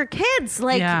drowned her kids.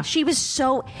 Like, she was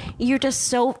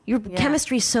your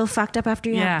chemistry is so fucked up after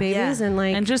you have babies,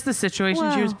 and just the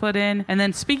situation she was put in. And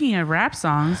then speaking of rap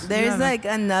songs, there's like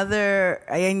another,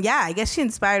 and I guess she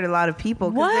inspired a lot of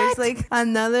people. What? There's like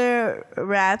another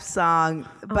rap song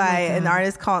by an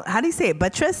artist called, how do you say it?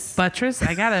 Buttress? Buttress?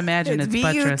 I gotta imagine it's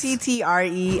Buttress.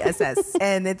 Buttress.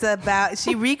 And it's about,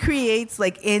 she recreates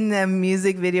like in the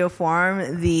music video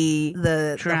form the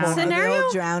whole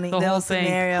scenario, drowning, the whole thing.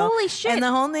 scenario. Holy shit! And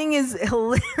the whole thing is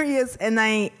hilarious. And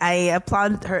I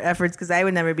applaud her efforts because I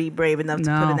would never be brave enough to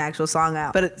put an actual song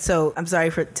out. But so I'm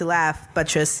sorry to laugh,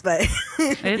 Buttress, but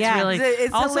it's really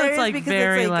it's also it's like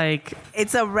very like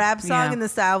it's a rap song in the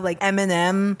style of like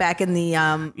Eminem back in the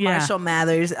Marshall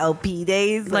Mathers LP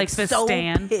days, like the so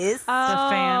Stan, pissed. the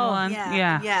fan one,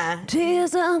 yeah.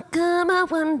 Tears don't come, I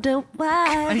wonder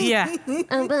why. Yeah. I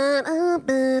don't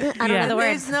know the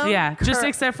words. Just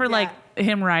except for like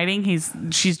him writing,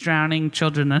 she's drowning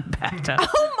children in a bathtub.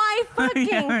 Oh my fucking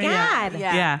god!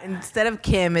 Yeah. Instead of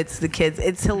Kim, it's the kids.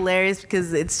 It's hilarious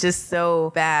because it's just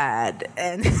so bad,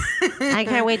 and I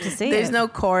can't wait to see it. There's no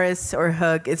chorus or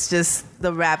hook. It's just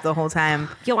the rap the whole time.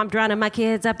 Yo, I'm drowning my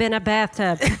kids up in a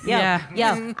bathtub. Yo,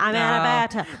 I'm in a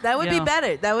bathtub. That would be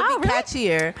better. That would be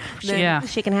catchier.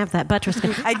 She can have that Buttress.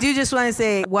 I do just want to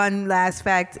say one last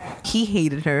fact. He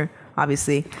hated her.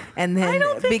 Obviously, and then I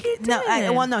don't think he did. No,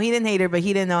 he didn't hate her, but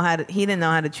he didn't know how to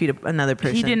treat another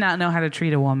person. He did not know how to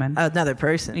treat a woman. Another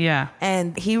person. Yeah,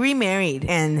 and he remarried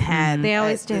and had. They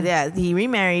always do. Yeah, he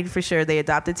remarried for sure. They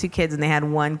adopted 2 kids and they had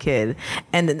 1 kid.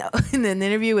 And then in an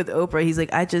interview with Oprah, he's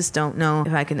like, "I just don't know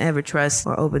if I can ever trust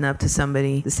or open up to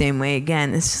somebody the same way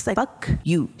again." It's just like, fuck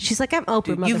you. She's like, "I'm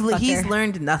Oprah, motherfucker." He's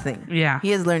learned nothing. Yeah, he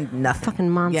has learned nothing. Fucking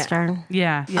monster.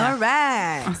 Yeah. All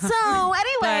right. So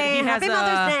anyway, happy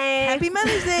Mother's Day. Happy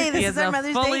Mother's Day. This is our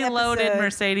Mother's Day fully loaded episode.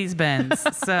 Mercedes Benz.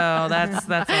 So that's all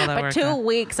that But works. 2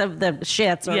 weeks of the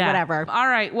shits or whatever. All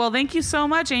right. Well, thank you so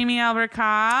much, Amy Albert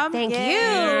Cobb. Thank you.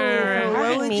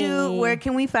 Where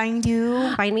can we find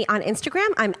you? Find me on Instagram.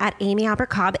 I'm at Amy Albert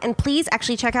Cobb. And please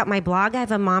actually check out my blog. I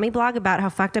have a mommy blog about how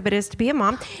fucked up it is to be a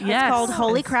mom. Yes. It's called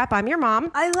Holy Crap, I'm Your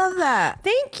Mom. I love that.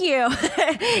 Thank you.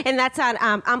 And that's on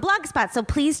Blogspot. So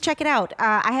please check it out.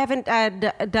 I haven't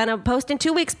done a post in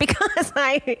 2 weeks because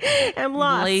I am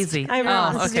lost. Lazy. I'm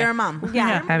lost. This is your mom.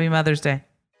 Yeah. Happy Mother's Day.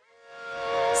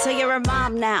 So you're a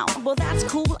mom now. Well, that's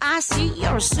cool. I see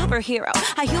you're a superhero.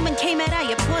 A human came out of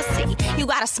your pussy. You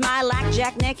got a smile like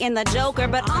Jack Nick in the Joker,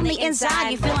 but on the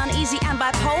inside you feel uneasy and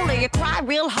bipolar. You cry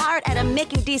real hard at a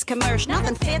Mickey D's commercial.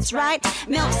 Nothing fits right.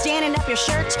 Milk standing up your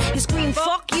shirt. You scream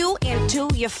 "fuck you" into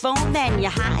your phone. Then you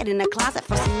hide in a closet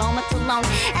for some moments alone.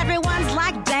 Everyone's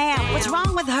like, damn, what's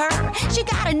wrong with her? She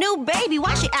got a new baby.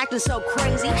 Why she acting so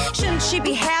crazy? Shouldn't she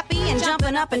be happy and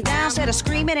jumping up and down instead of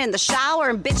screaming in the shower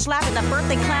and bitch slapping the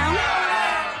birthday clown?